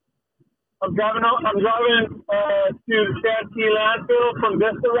 I'm driving to the Santee landfill from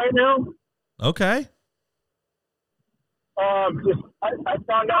Vista right now. Okay. I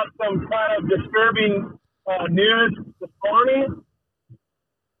found out some kind of disturbing news this morning.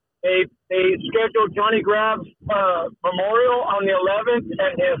 They scheduled Johnny Grab's memorial on the 11th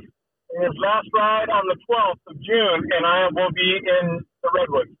and his last ride on the 12th of June, and I will be in the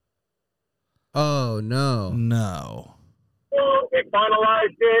Redwoods. Oh, no. No. So they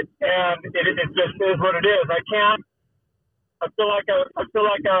finalized it, and it just is what it is. I feel like a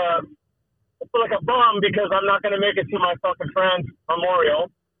bum because I'm not going to make it to my fucking friend's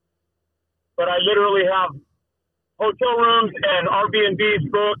memorial. But I literally have hotel rooms and Airbnbs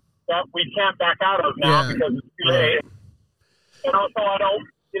booked that we can't back out of now because it's too late. And also,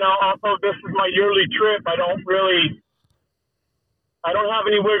 also this is my yearly trip. I don't have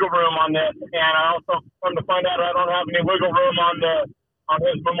any wiggle room on this, and I also come to find out I don't have any wiggle room on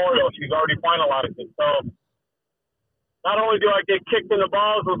his memorial. She's already finalized it. So not only do I get kicked in the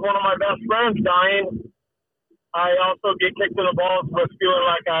balls with one of my best friends dying, I also get kicked in the balls with feeling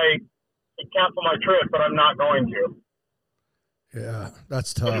like I should cancel my trip, but I'm not going to. Yeah,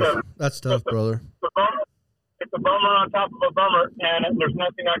 that's tough. That's tough, brother. It's a bummer on top of a bummer, and there's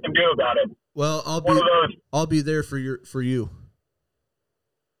nothing I can do about it. Well, I'll be there for you.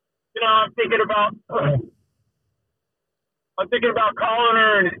 I'm thinking about calling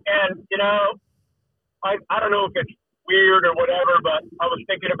her, and I don't know if it's weird or whatever, but I was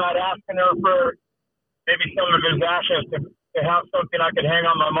thinking about asking her for maybe some of his ashes to have something I could hang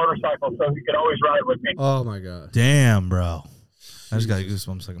on my motorcycle so he could always ride with me. Oh my God! Damn, bro. I just got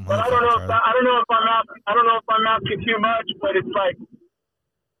goosebumps like a But I don't know if I'm asking too much, but it's like,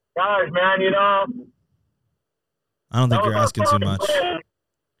 guys, man, I don't think you're asking too much. Plan.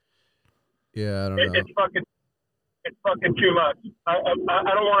 Yeah, I don't know. It's fucking too much. I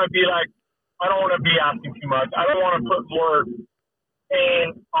don't want to be like, I don't want to be asking too much. I don't want to put more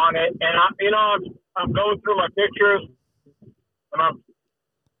pain on it. And I'm going through my pictures, and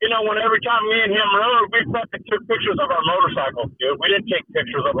when every time me and him rode, we fucking took pictures of our motorcycles, dude. We didn't take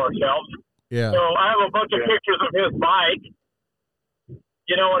pictures of ourselves. Yeah. So I have a bunch of pictures of his bike.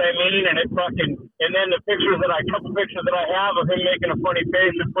 You know what I mean? And and then the couple pictures that I have of him making a funny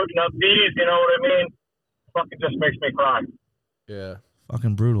face and putting up these, you know what I mean? Fucking just makes me cry. Yeah.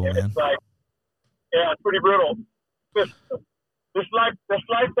 Fucking brutal, man. It's like, yeah, it's pretty brutal. This life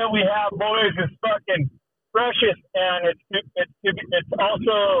that we have, boys, is fucking precious, and it's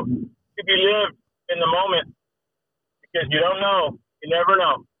also to be lived in the moment because you don't know, you never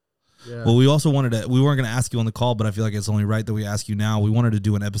know. Yeah. Well, we weren't going to ask you on the call, but I feel like it's only right that we ask you now. We wanted to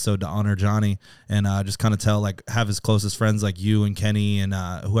do an episode to honor Johnny and just kind of have his closest friends like you and Kenny and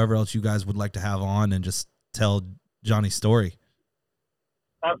whoever else you guys would like to have on and just tell Johnny's story.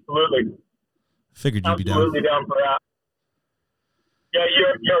 Absolutely. Figured you'd be down. Absolutely down for that. Yeah, you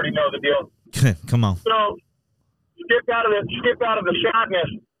already know the deal. Come on. So, skip out of the sadness.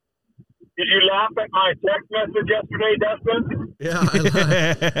 Did you laugh at my text message yesterday, Dustin? Yeah,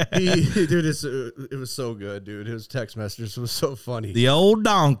 dude, it was so good, dude. His text messages was so funny. The old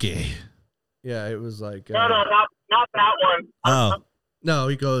donkey. Yeah, it was like No, not that one. Oh, no.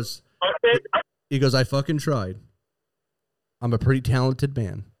 He goes, I said, I fucking tried. I'm a pretty talented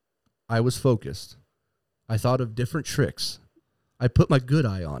man. I was focused. I thought of different tricks. I put my good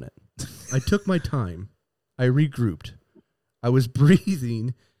eye on it. I took my time. I regrouped. I was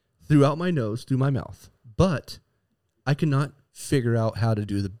breathing throughout my nose, through my mouth, but I could not figure out how to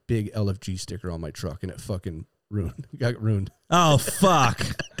do the big LFG sticker on my truck, and it fucking got ruined. oh, fuck.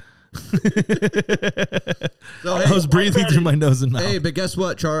 So, I was breathing through my nose and mouth. Hey, but guess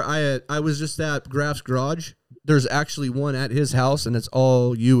what, Char? I was just at Graf's garage. There's actually one at his house, and it's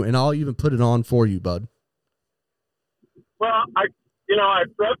all you, and I'll even put it on for you, bud. well, I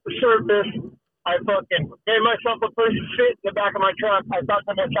prepped the service. I fucking made myself a place to sit in the back of my truck. I thought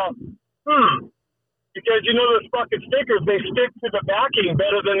to myself, because those fucking stickers, they stick to the backing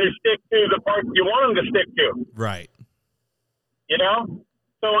better than they stick to the parts you want them to stick to. Right.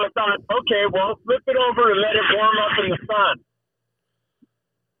 So I thought, okay, well, flip it over and let it warm up in the sun.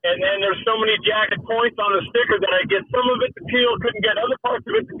 And then there's so many jagged points on the sticker that I get some of it to peel, couldn't get other parts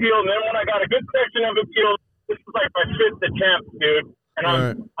of it to peel. And then when I got a good section of it peeled, this is like my 5th attempt, dude. And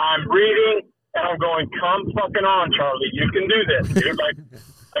I'm reading and I'm going, come fucking on, Charlie. You can do this, dude. Like,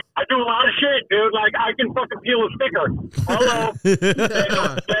 I do a lot of shit, dude. Like, I can fucking peel a sticker. Hello.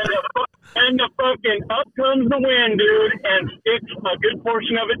 And the fucking up comes the wind, dude, and sticks a good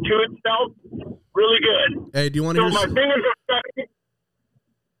portion of it to itself. Really good. Hey, do you want to So hear? my fingers are stuck.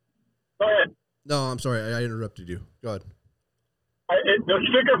 Go ahead. No, I'm sorry. I interrupted you. Go ahead. The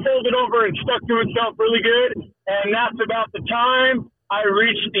sticker folded over and stuck to itself really good, and that's about the time I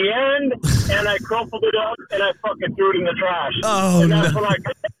reached the end, and I crumpled it up, and I fucking threw it in the trash. Oh, and that's no.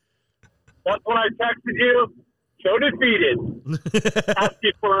 That's when I texted you, so defeated,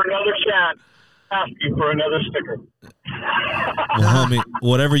 asking for another shot, asking for another sticker. Well, homie,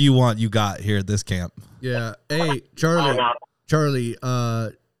 whatever you want, you got here at this camp. Yeah. Hey, Charlie,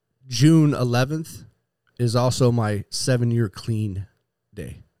 June 11th is also my 7-year clean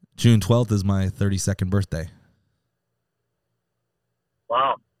day. June 12th is my 32nd birthday.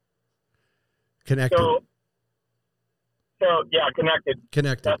 Wow. Connected. So yeah, connected.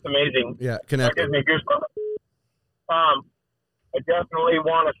 That's amazing. Yeah, That connected. gives me goosebumps. I definitely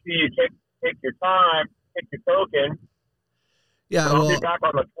want to see you take your time, take your token. Yeah, I'll well, be back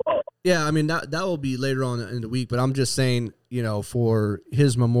on the 12th. yeah. I mean that will be later on in the week, but I'm just saying, for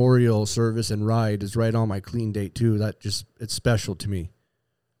his memorial service and ride is right on my clean date too. It's special to me.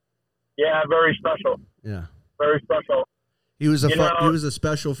 Yeah, very special. Yeah, Very special. he was a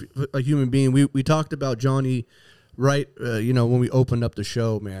special human being. We talked about Johnny, right? When we opened up the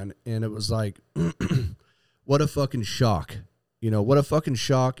show, man, and it was like, what a fucking shock. What a fucking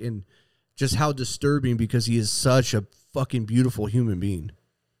shock, and just how disturbing, because he is such a fucking beautiful human being.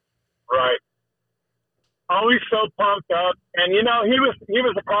 Right. Always so pumped up, and he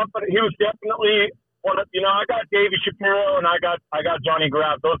was a confident. He was definitely one of I got Davey Shapiro and I got Johnny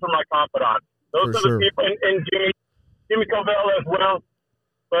Graf. Those are my confidants. Those For are sure. the people, and Jimmy Covell as well.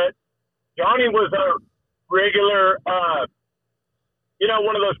 But Johnny was a regular,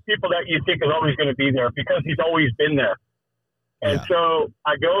 one of those people that you think is always going to be there because he's always been there. And Yeah. so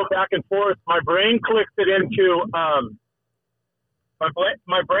I go back and forth. My brain clicks it into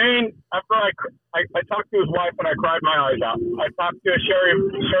my brain. After I talked to his wife and I cried my eyes out. I talked to Sherry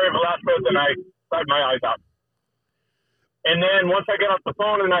Velasquez and I cried my eyes out. And then once I get off the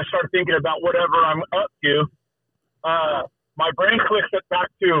phone and I start thinking about whatever I'm up to, my brain clicks it back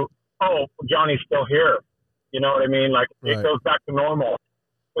to, oh, Johnny's still here. You know what I mean? Like Right. it goes back to normal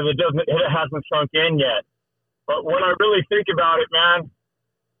because it hasn't sunk in yet. But when I really think about it, man,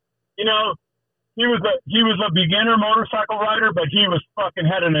 he was a beginner motorcycle rider, but he was fucking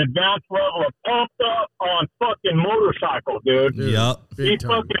had an advanced level of pumped up on fucking motorcycle, dude. Yup. He Big time.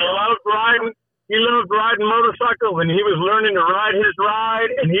 fucking loved riding. He loved riding motorcycles, and he was learning to ride his ride,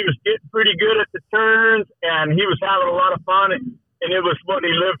 and he was getting pretty good at the turns, and he was having a lot of fun, and it was what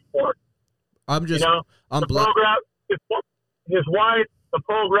he lived for. I'm just, I'm the blessed. program, his wife, the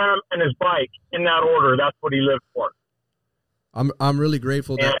program, and his bike in that order. That's what he lived for. I'm really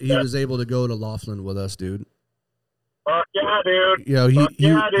grateful that Yeah. he was able to go to Laughlin with us, dude. Yeah, dude.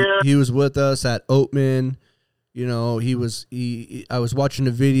 He was with us at Oatman. I was watching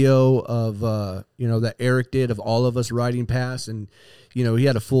a video of that Eric did of all of us riding past, and he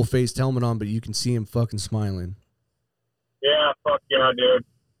had a full face helmet on, but you can see him fucking smiling. Yeah, fuck yeah, dude.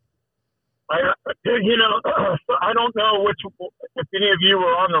 I don't know if any of you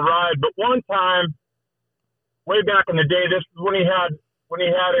were on the ride, but one time way back in the day. This is when he had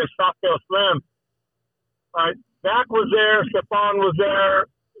his Softail Slim. Zach was there, Stephon was there,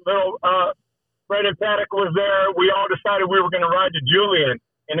 little Brandon Paddock was there. We all decided we were going to ride to Julian,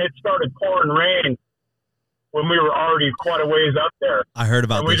 and it started pouring rain when we were already quite a ways up there. I heard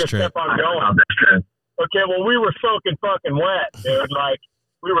about and we this just trip. kept on going. Okay, well, we were soaking fucking wet, dude. Like,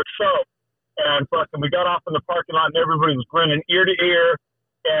 we were soaked. And fucking, we got off in the parking lot, and everybody was grinning ear to ear.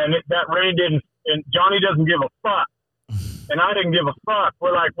 And that rain didn't, and Johnny doesn't give a fuck. And I didn't give a fuck.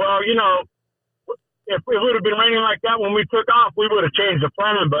 We're like, well, you know, if it would have been raining like that when we took off, we would have changed the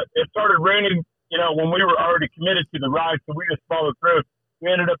plan. But it started raining, you know, when we were already committed to the ride, so we just followed through.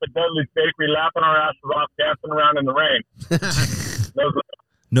 We ended up at Dudley's Bakery, lapping our asses off, dancing around in the rain.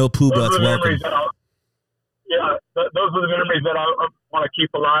 No poo butts welcome. Those are the memories that I want to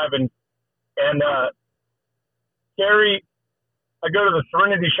keep alive. And Carrie, I go to the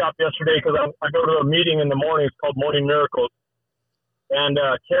Serenity Shop yesterday because I go to a meeting in the morning. It's called Morning Miracles. And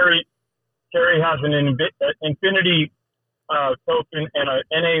Carrie has an Infinity token and an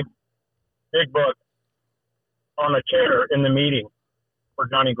NA Big Book on a chair in the meeting for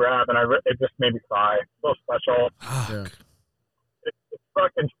Johnny Grab, and it just made me cry. It's so special. Yeah. It's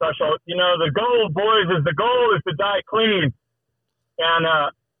fucking special. You know, the goal, boys, is to die clean. And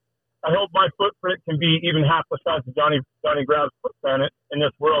I hope my footprint can be even half the size of Johnny Grab's footprint in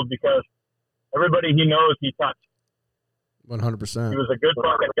this world, because everybody he knows he touched. 100%. He was a good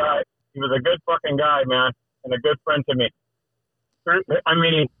fucking guy. He was a good fucking guy, man, and a good friend to me. I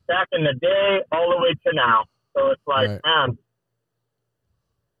mean, back in the day, all the way to now. So it's like, right. Man,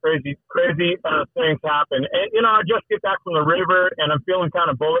 crazy things happen. And, you know, I just get back from the river, and I'm feeling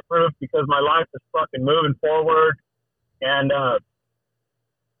kind of bulletproof because my life is fucking moving forward. And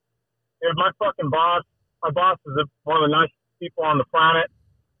my fucking boss, is one of the nicest people on the planet.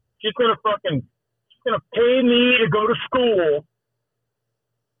 She's gonna pay me to go to school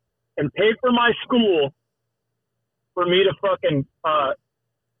and pay for my school for me to fucking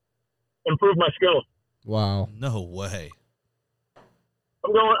improve my skills. Wow. No way.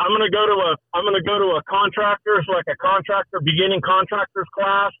 I'm gonna go to a contractor's, like a beginning contractor's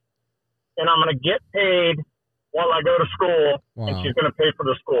class, and I'm gonna get paid while I go to school. Wow. And she's gonna pay for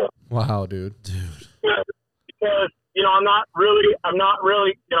the school. Wow, dude. Because, you know, I'm not really,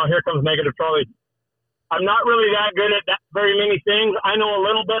 you know, here comes Negative Charlie. I'm not really that good at very many things. I know a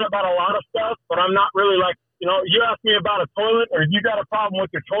little bit about a lot of stuff, but I'm not really like, you know, you ask me about a toilet or you got a problem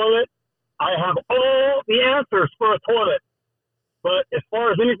with your toilet, I have all the answers for a toilet. But as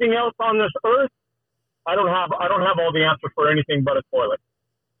far as anything else on this earth, I don't have all the answers for anything but a toilet.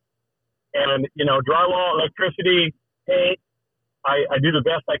 And, you know, drywall, electricity, paint, I do the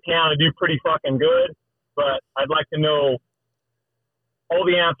best I can. I do pretty fucking good, but I'd like to know all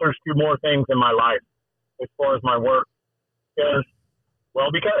the answers to more things in my life as far as my work.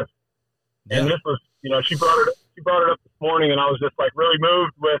 And this was, you know, she brought it up this morning, and I was just like really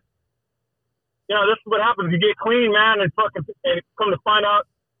moved with, you know, this is what happens. You get clean, man, and come to find out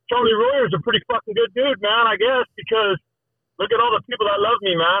Charlie Royer's a pretty fucking good dude, man, I guess, because look at all the people that love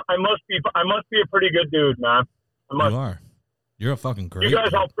me, man. I must be a pretty good dude, man. You are. You're a fucking great You guys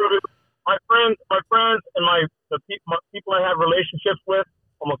dude. all prove it. My friends, and the people I have relationships with,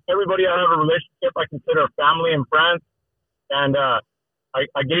 almost everybody I have a relationship, I consider family and friends. And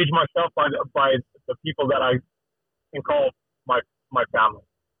I gauge myself by the people that I can call my family.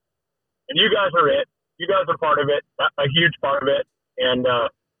 And you guys are it. You guys are part of it, a huge part of it. And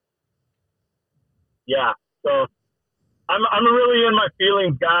yeah, so I'm really in my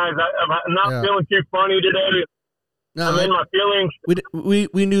feelings, guys. I'm not feeling too funny today. No, I'm in my feelings.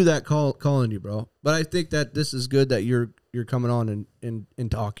 We knew that calling you, bro. But I think that this is good that you're coming on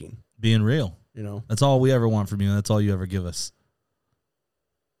and talking. Being real. You know, that's all we ever want from you. That's all you ever give us.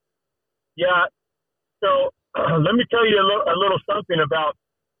 Yeah. So let me tell you a little something about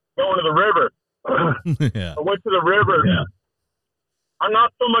going to the river. Yeah. I went to the river. Yeah. I'm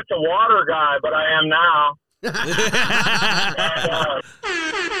not so much a water guy, but I am now.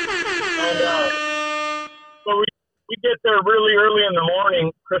 So we get there really early in the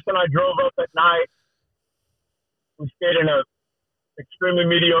morning. Chris and I drove up at night. We stayed in a extremely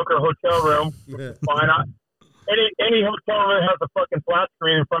mediocre hotel room. Fine. Any hotel room that has a fucking flat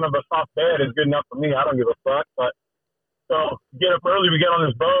screen in front of a soft bed is good enough for me. I don't give a fuck. But so get up early. We get on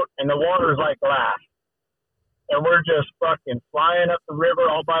this boat, and the water's like glass. And we're just fucking flying up the river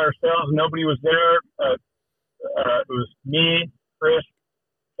all by ourselves. Nobody was there. It was me, Chris,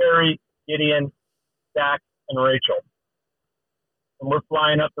 Terry, Gideon, Zach, and Rachel. And we're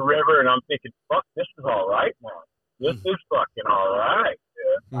flying up the river, and I'm thinking, fuck, this is all right, man. This is fucking all right,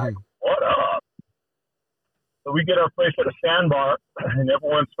 dude. Like, what up? So we get our place at a sandbar, and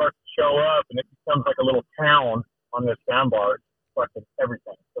everyone starts to show up, and it becomes like a little town on this sandbar. It's fucking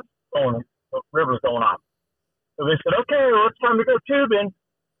everything. The river's going on. So they said, okay, well, it's time to go tubing.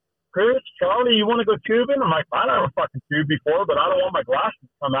 Chris, Charlie, you want to go tubing? I'm like, I never fucking tubed before, but I don't want my glasses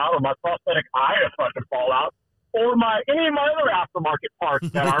to come out or my prosthetic eye to fucking fall out or any of my other aftermarket parts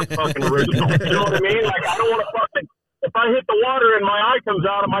that aren't fucking original. You know what I mean? Like, I don't want to fucking, if I hit the water and my eye comes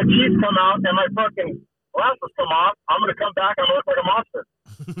out and my teeth come out and my fucking glasses come off, I'm going to come back and look like a monster.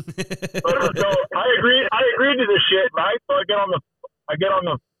 So I agreed to this shit, right? So I get on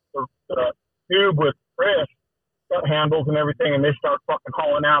the tube with Chris, got handles and everything, and they start fucking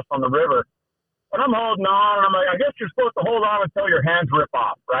hauling ass on the river. And I'm holding on, and I'm like, I guess you're supposed to hold on until your hands rip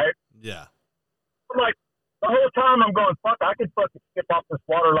off, right? Yeah. I'm like, the whole time I'm going, fuck, I could fucking skip off this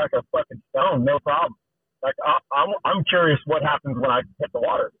water like a fucking stone, no problem. Like, I'm curious what happens when I hit the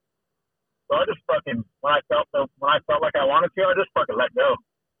water. So I just fucking, when I felt like I wanted to, I just fucking let go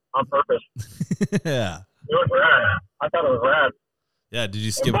on purpose. Yeah. It was rad. I thought it was rad. Yeah, did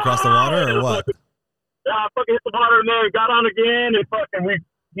you skip across the water or what? Yeah, I fucking hit the water and then got on again, and fucking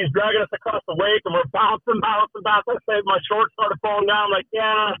he's dragging us across the wake, and we're bouncing. I said my shorts started falling down. I'm like,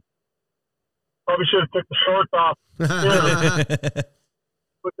 yeah, probably should have took the shorts off. Put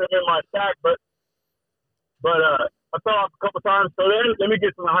them in my sack, but I fell off a couple times. So then, let me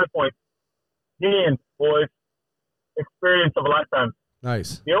get to the high point. Again, boys, experience of a lifetime.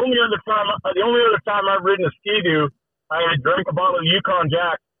 Nice. The only other time I've ridden a Ski-Doo, I had drank a bottle of Yukon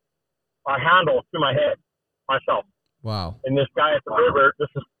Jack, a handle to my head myself. Wow. And this guy at the river, this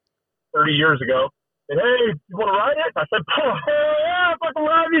is 30 years ago, said, hey, you want to ride it? I said, oh, yeah, I fucking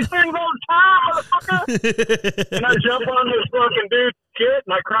ride these things all the time, motherfucker. And I jump on this fucking dude's shit,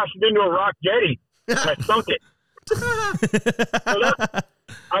 and I crashed it into a rock jetty, and I sunk it.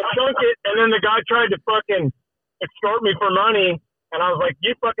 I sunk it, and then the guy tried to fucking extort me for money, and I was like,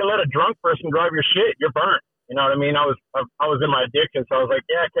 you fucking let a drunk person drive your shit, you're burnt. You know what I mean? I was in my addiction, so I was like,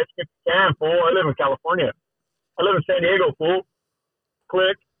 yeah, catch if you can, fool. I live in California. I live in San Diego, fool.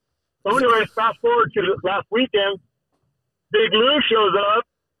 Click. So anyways, fast forward to last weekend, Big Lou shows up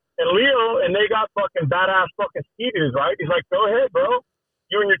and Leo, and they got fucking badass fucking Ski-Doos, right? He's like, go ahead, bro.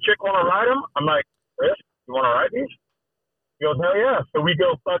 You and your chick want to ride them? I'm like, Chris, you want to ride these? He goes, hell yeah. So we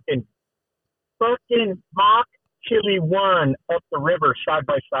go fucking Mach Chili 1 up the river side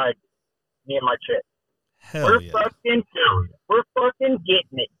by side, me and my chick. We're fucking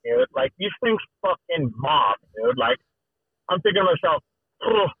getting it, dude. Like, these things fucking mob, dude. Like, I'm thinking to myself,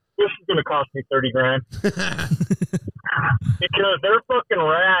 oh, this is going to cost me $30,000. Because they're fucking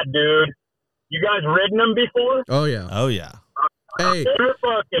rad, dude. You guys ridden them before? Oh, yeah. Oh, yeah. Hey, they're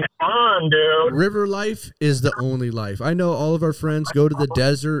fucking fun, dude. River life is the only life. I know all of our friends go to the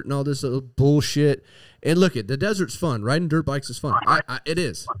desert and all this little bullshit. And look, the desert's fun. Riding dirt bikes is fun. It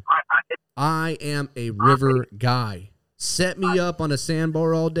is. I am a river guy. Set me up on a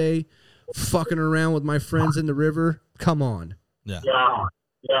sandbar all day, fucking around with my friends in the river. Come on. Yeah,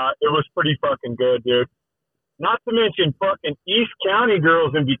 it was pretty fucking good, dude. Not to mention fucking East County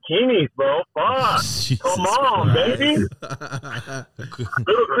girls in bikinis, bro. Fuck. Come on, baby. My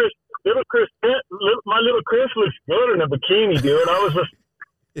little Chris looks good in a bikini, dude. I was just.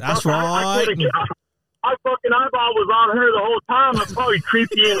 That's right. I fucking eyeball was on her the whole time. I'm probably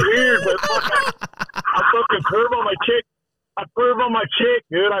creepy and weird, but I fucking curve on my chick. I curve on my chick,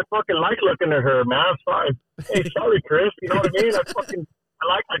 dude. I fucking like looking at her, man. It's fine. Hey, sorry, Chris. You know what I mean? I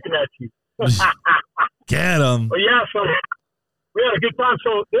like looking at you. Get him. But yeah, so we had a good time.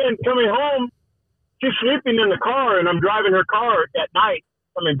 So then coming home, she's sleeping in the car, and I'm driving her car at night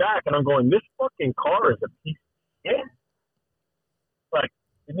coming back, and I'm going, this fucking car is a piece of shit. Like,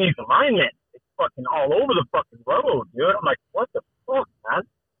 it needs alignment. It's fucking all over the fucking road, dude. I'm like, what the fuck, man?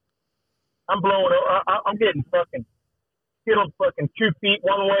 I'm blowing, I'm getting fucking 2 feet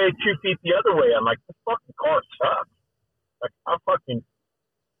one way, 2 feet the other way. I'm like, this fucking car sucks. Like, I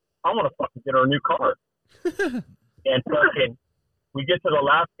want to fucking get her a new car. And fucking, we get to the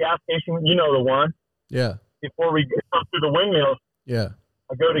last gas station, you know the one. Yeah. Before we come through the windmills. Yeah.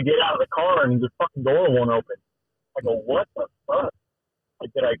 I go to get out of the car and the fucking door won't open. I go, what the fuck?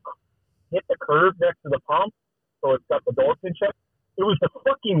 Like, did I hit the curve next to the pump so it's got the door pin check? It was the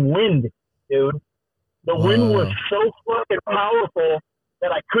fucking wind, dude. The wind was so fucking powerful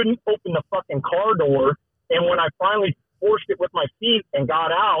that I couldn't open the fucking car door. And when I finally forced it with my feet and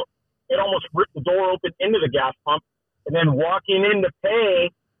got out, it almost ripped the door open into the gas pump. And then walking in to pay,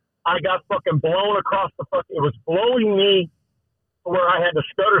 I got fucking blown across the fucking, it was blowing me to where I had to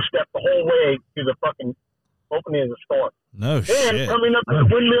stutter step the whole way to the fucking opening of the store. No then shit. coming up to the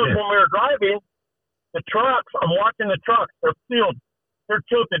windmills when we were driving, the trucks, I'm watching the trucks. They're sealed. They're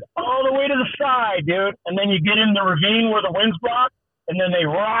tilted all the way to the side, dude. And then you get in the ravine where the wind's blocked, and then they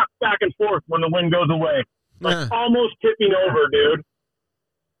rock back and forth when the wind goes away. Like almost tipping over, dude.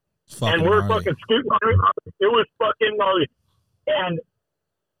 And we're fucking scooting. It was fucking gnarly. And,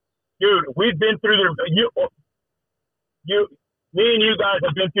 dude, we've been through me and you guys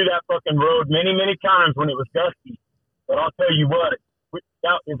have been through that fucking road many, many times when it was gusty. But I'll tell you what,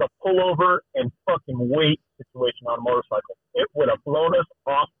 that is a pullover and fucking weight situation on a motorcycle. It would have blown us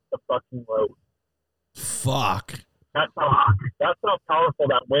off the fucking road. Fuck. That's how powerful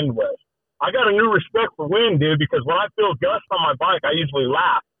that wind was. I got a new respect for wind, dude, because when I feel gust on my bike, I usually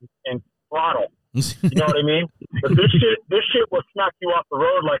laugh and throttle. You know what I mean? But this shit will smack you off the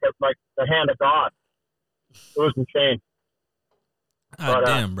road like the hand of God. It was insane. God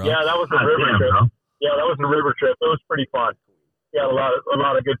damn, bro. Yeah, that was a river trip. Bro. Yeah, that was a river trip. It was pretty fun. Yeah, a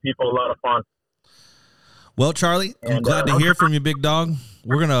lot of good people, a lot of fun. Well, Charlie, I'm glad to hear from you, big dog.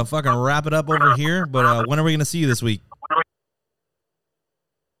 We're gonna fucking wrap it up over here. But when are we gonna see you this week?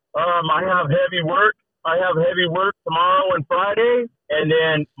 I have heavy work. Tomorrow and Friday, and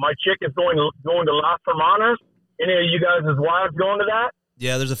then my chick is going to Las Hermanas. Any of you guys' wives going to that?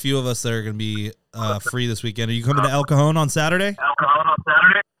 Yeah, there's a few of us that are gonna be free this weekend. Are you coming to El Cajon on Saturday?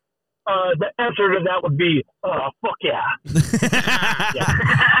 The answer to that would be, fuck yeah. Yeah.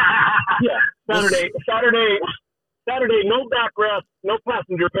 Saturday, no backrest, no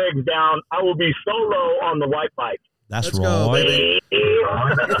passenger pegs down. I will be solo on the white bike. Let's go, baby.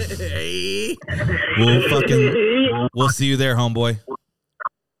 We'll see you there, homeboy.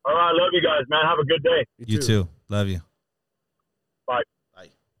 All right, love you guys, man. Have a good day. You too. Love you. Bye.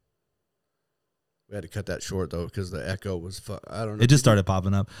 We had to cut that short though because the echo was. I don't know. It just started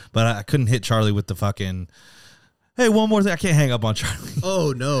popping up, but I couldn't hit Charlie with the fucking. Hey, one more thing. I can't hang up on Charlie.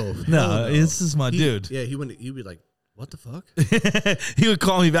 Oh no, no, this is my dude. Yeah, he'd be like, "What the fuck?" He would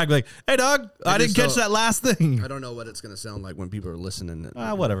call me back like, "Hey, dog, I didn't catch that last thing." I don't know what it's gonna sound like when people are listening.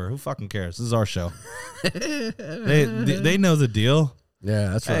 Whatever. Who fucking cares? This is our show. They know the deal. Yeah,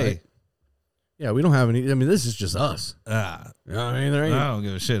 that's right. Yeah, we don't have any. I mean, this is just us. You know what I mean, I don't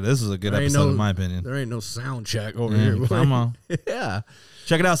give a shit. This is a good episode, in my opinion. There ain't no sound check over here. Come on. Yeah.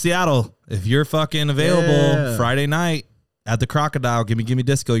 Check it out, Seattle. If you're fucking available Friday night at the Crocodile, Gimme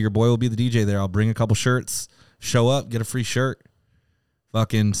Disco, your boy will be the DJ there. I'll bring a couple shirts. Show up, get a free shirt.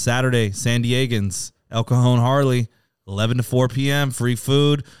 Fucking Saturday, San Diegans, El Cajon Harley, 11 to 4 p.m., free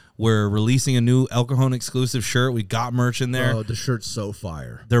food. We're releasing a new El Cajon exclusive shirt. We got merch in there. Oh, the shirt's so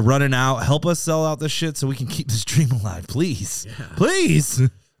fire. They're running out. Help us sell out this shit so we can keep this dream alive, please. Yeah. Please.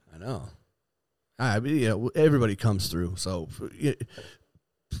 I know. I mean, everybody comes through, so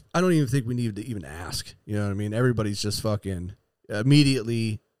I don't even think we need to even ask. You know what I mean? Everybody's just fucking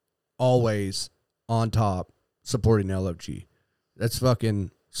immediately, always on top, supporting LFG. That's fucking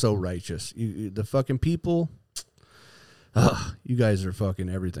so righteous. The fucking people... you guys are fucking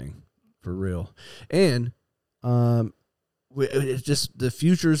everything for real. And it's just the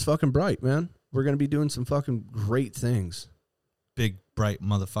future is fucking bright, man. We're going to be doing some fucking great things. Big, bright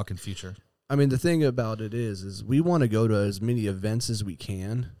motherfucking future. I mean, the thing about it is we want to go to as many events as we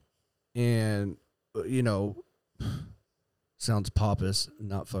can. And, you know, sounds pompous,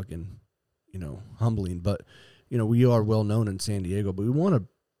 not fucking, you know, humbling. But, you know, we are well known in San Diego, but we want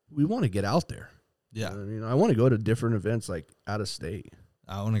to get out there. Yeah. You know what I mean, I want to go to different events like out of state.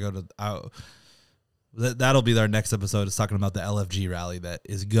 I want to go to that'll be our next episode, is talking about the LFG rally that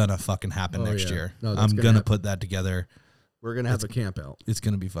is gonna fucking happen next year. No, I'm gonna put that together. We're gonna have a camp out. It's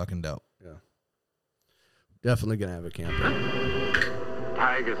gonna be fucking dope. Yeah. Definitely gonna have a camp out.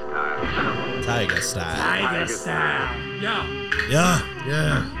 Tiger style. Tiger style. Tiger style. Yeah.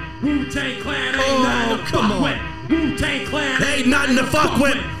 Wu-Tang Clan ain't nothing to fuck with. Wu-Tang Clan ain't nothing to fuck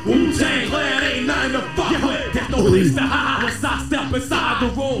with. Wu-Tang Clan ain't nothing to fuck with. There's no place to hide once I step inside the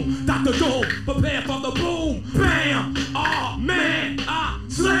room. Dr. Doom, prepare for the boom. Bam! Oh man, I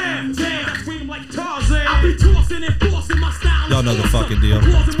slam. Damn, I scream like Tarzan. I be tossing and forcing my style. Y'all know the fucking deal.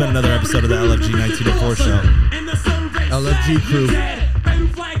 It's been another episode of the LFG 1904 show. LFG crew.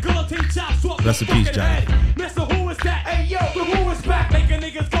 Rest in peace, Johnny. Mr. Who is that? Hey yo, the who is back, making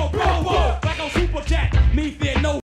niggas go boom boom like on Super Cat. Me fear no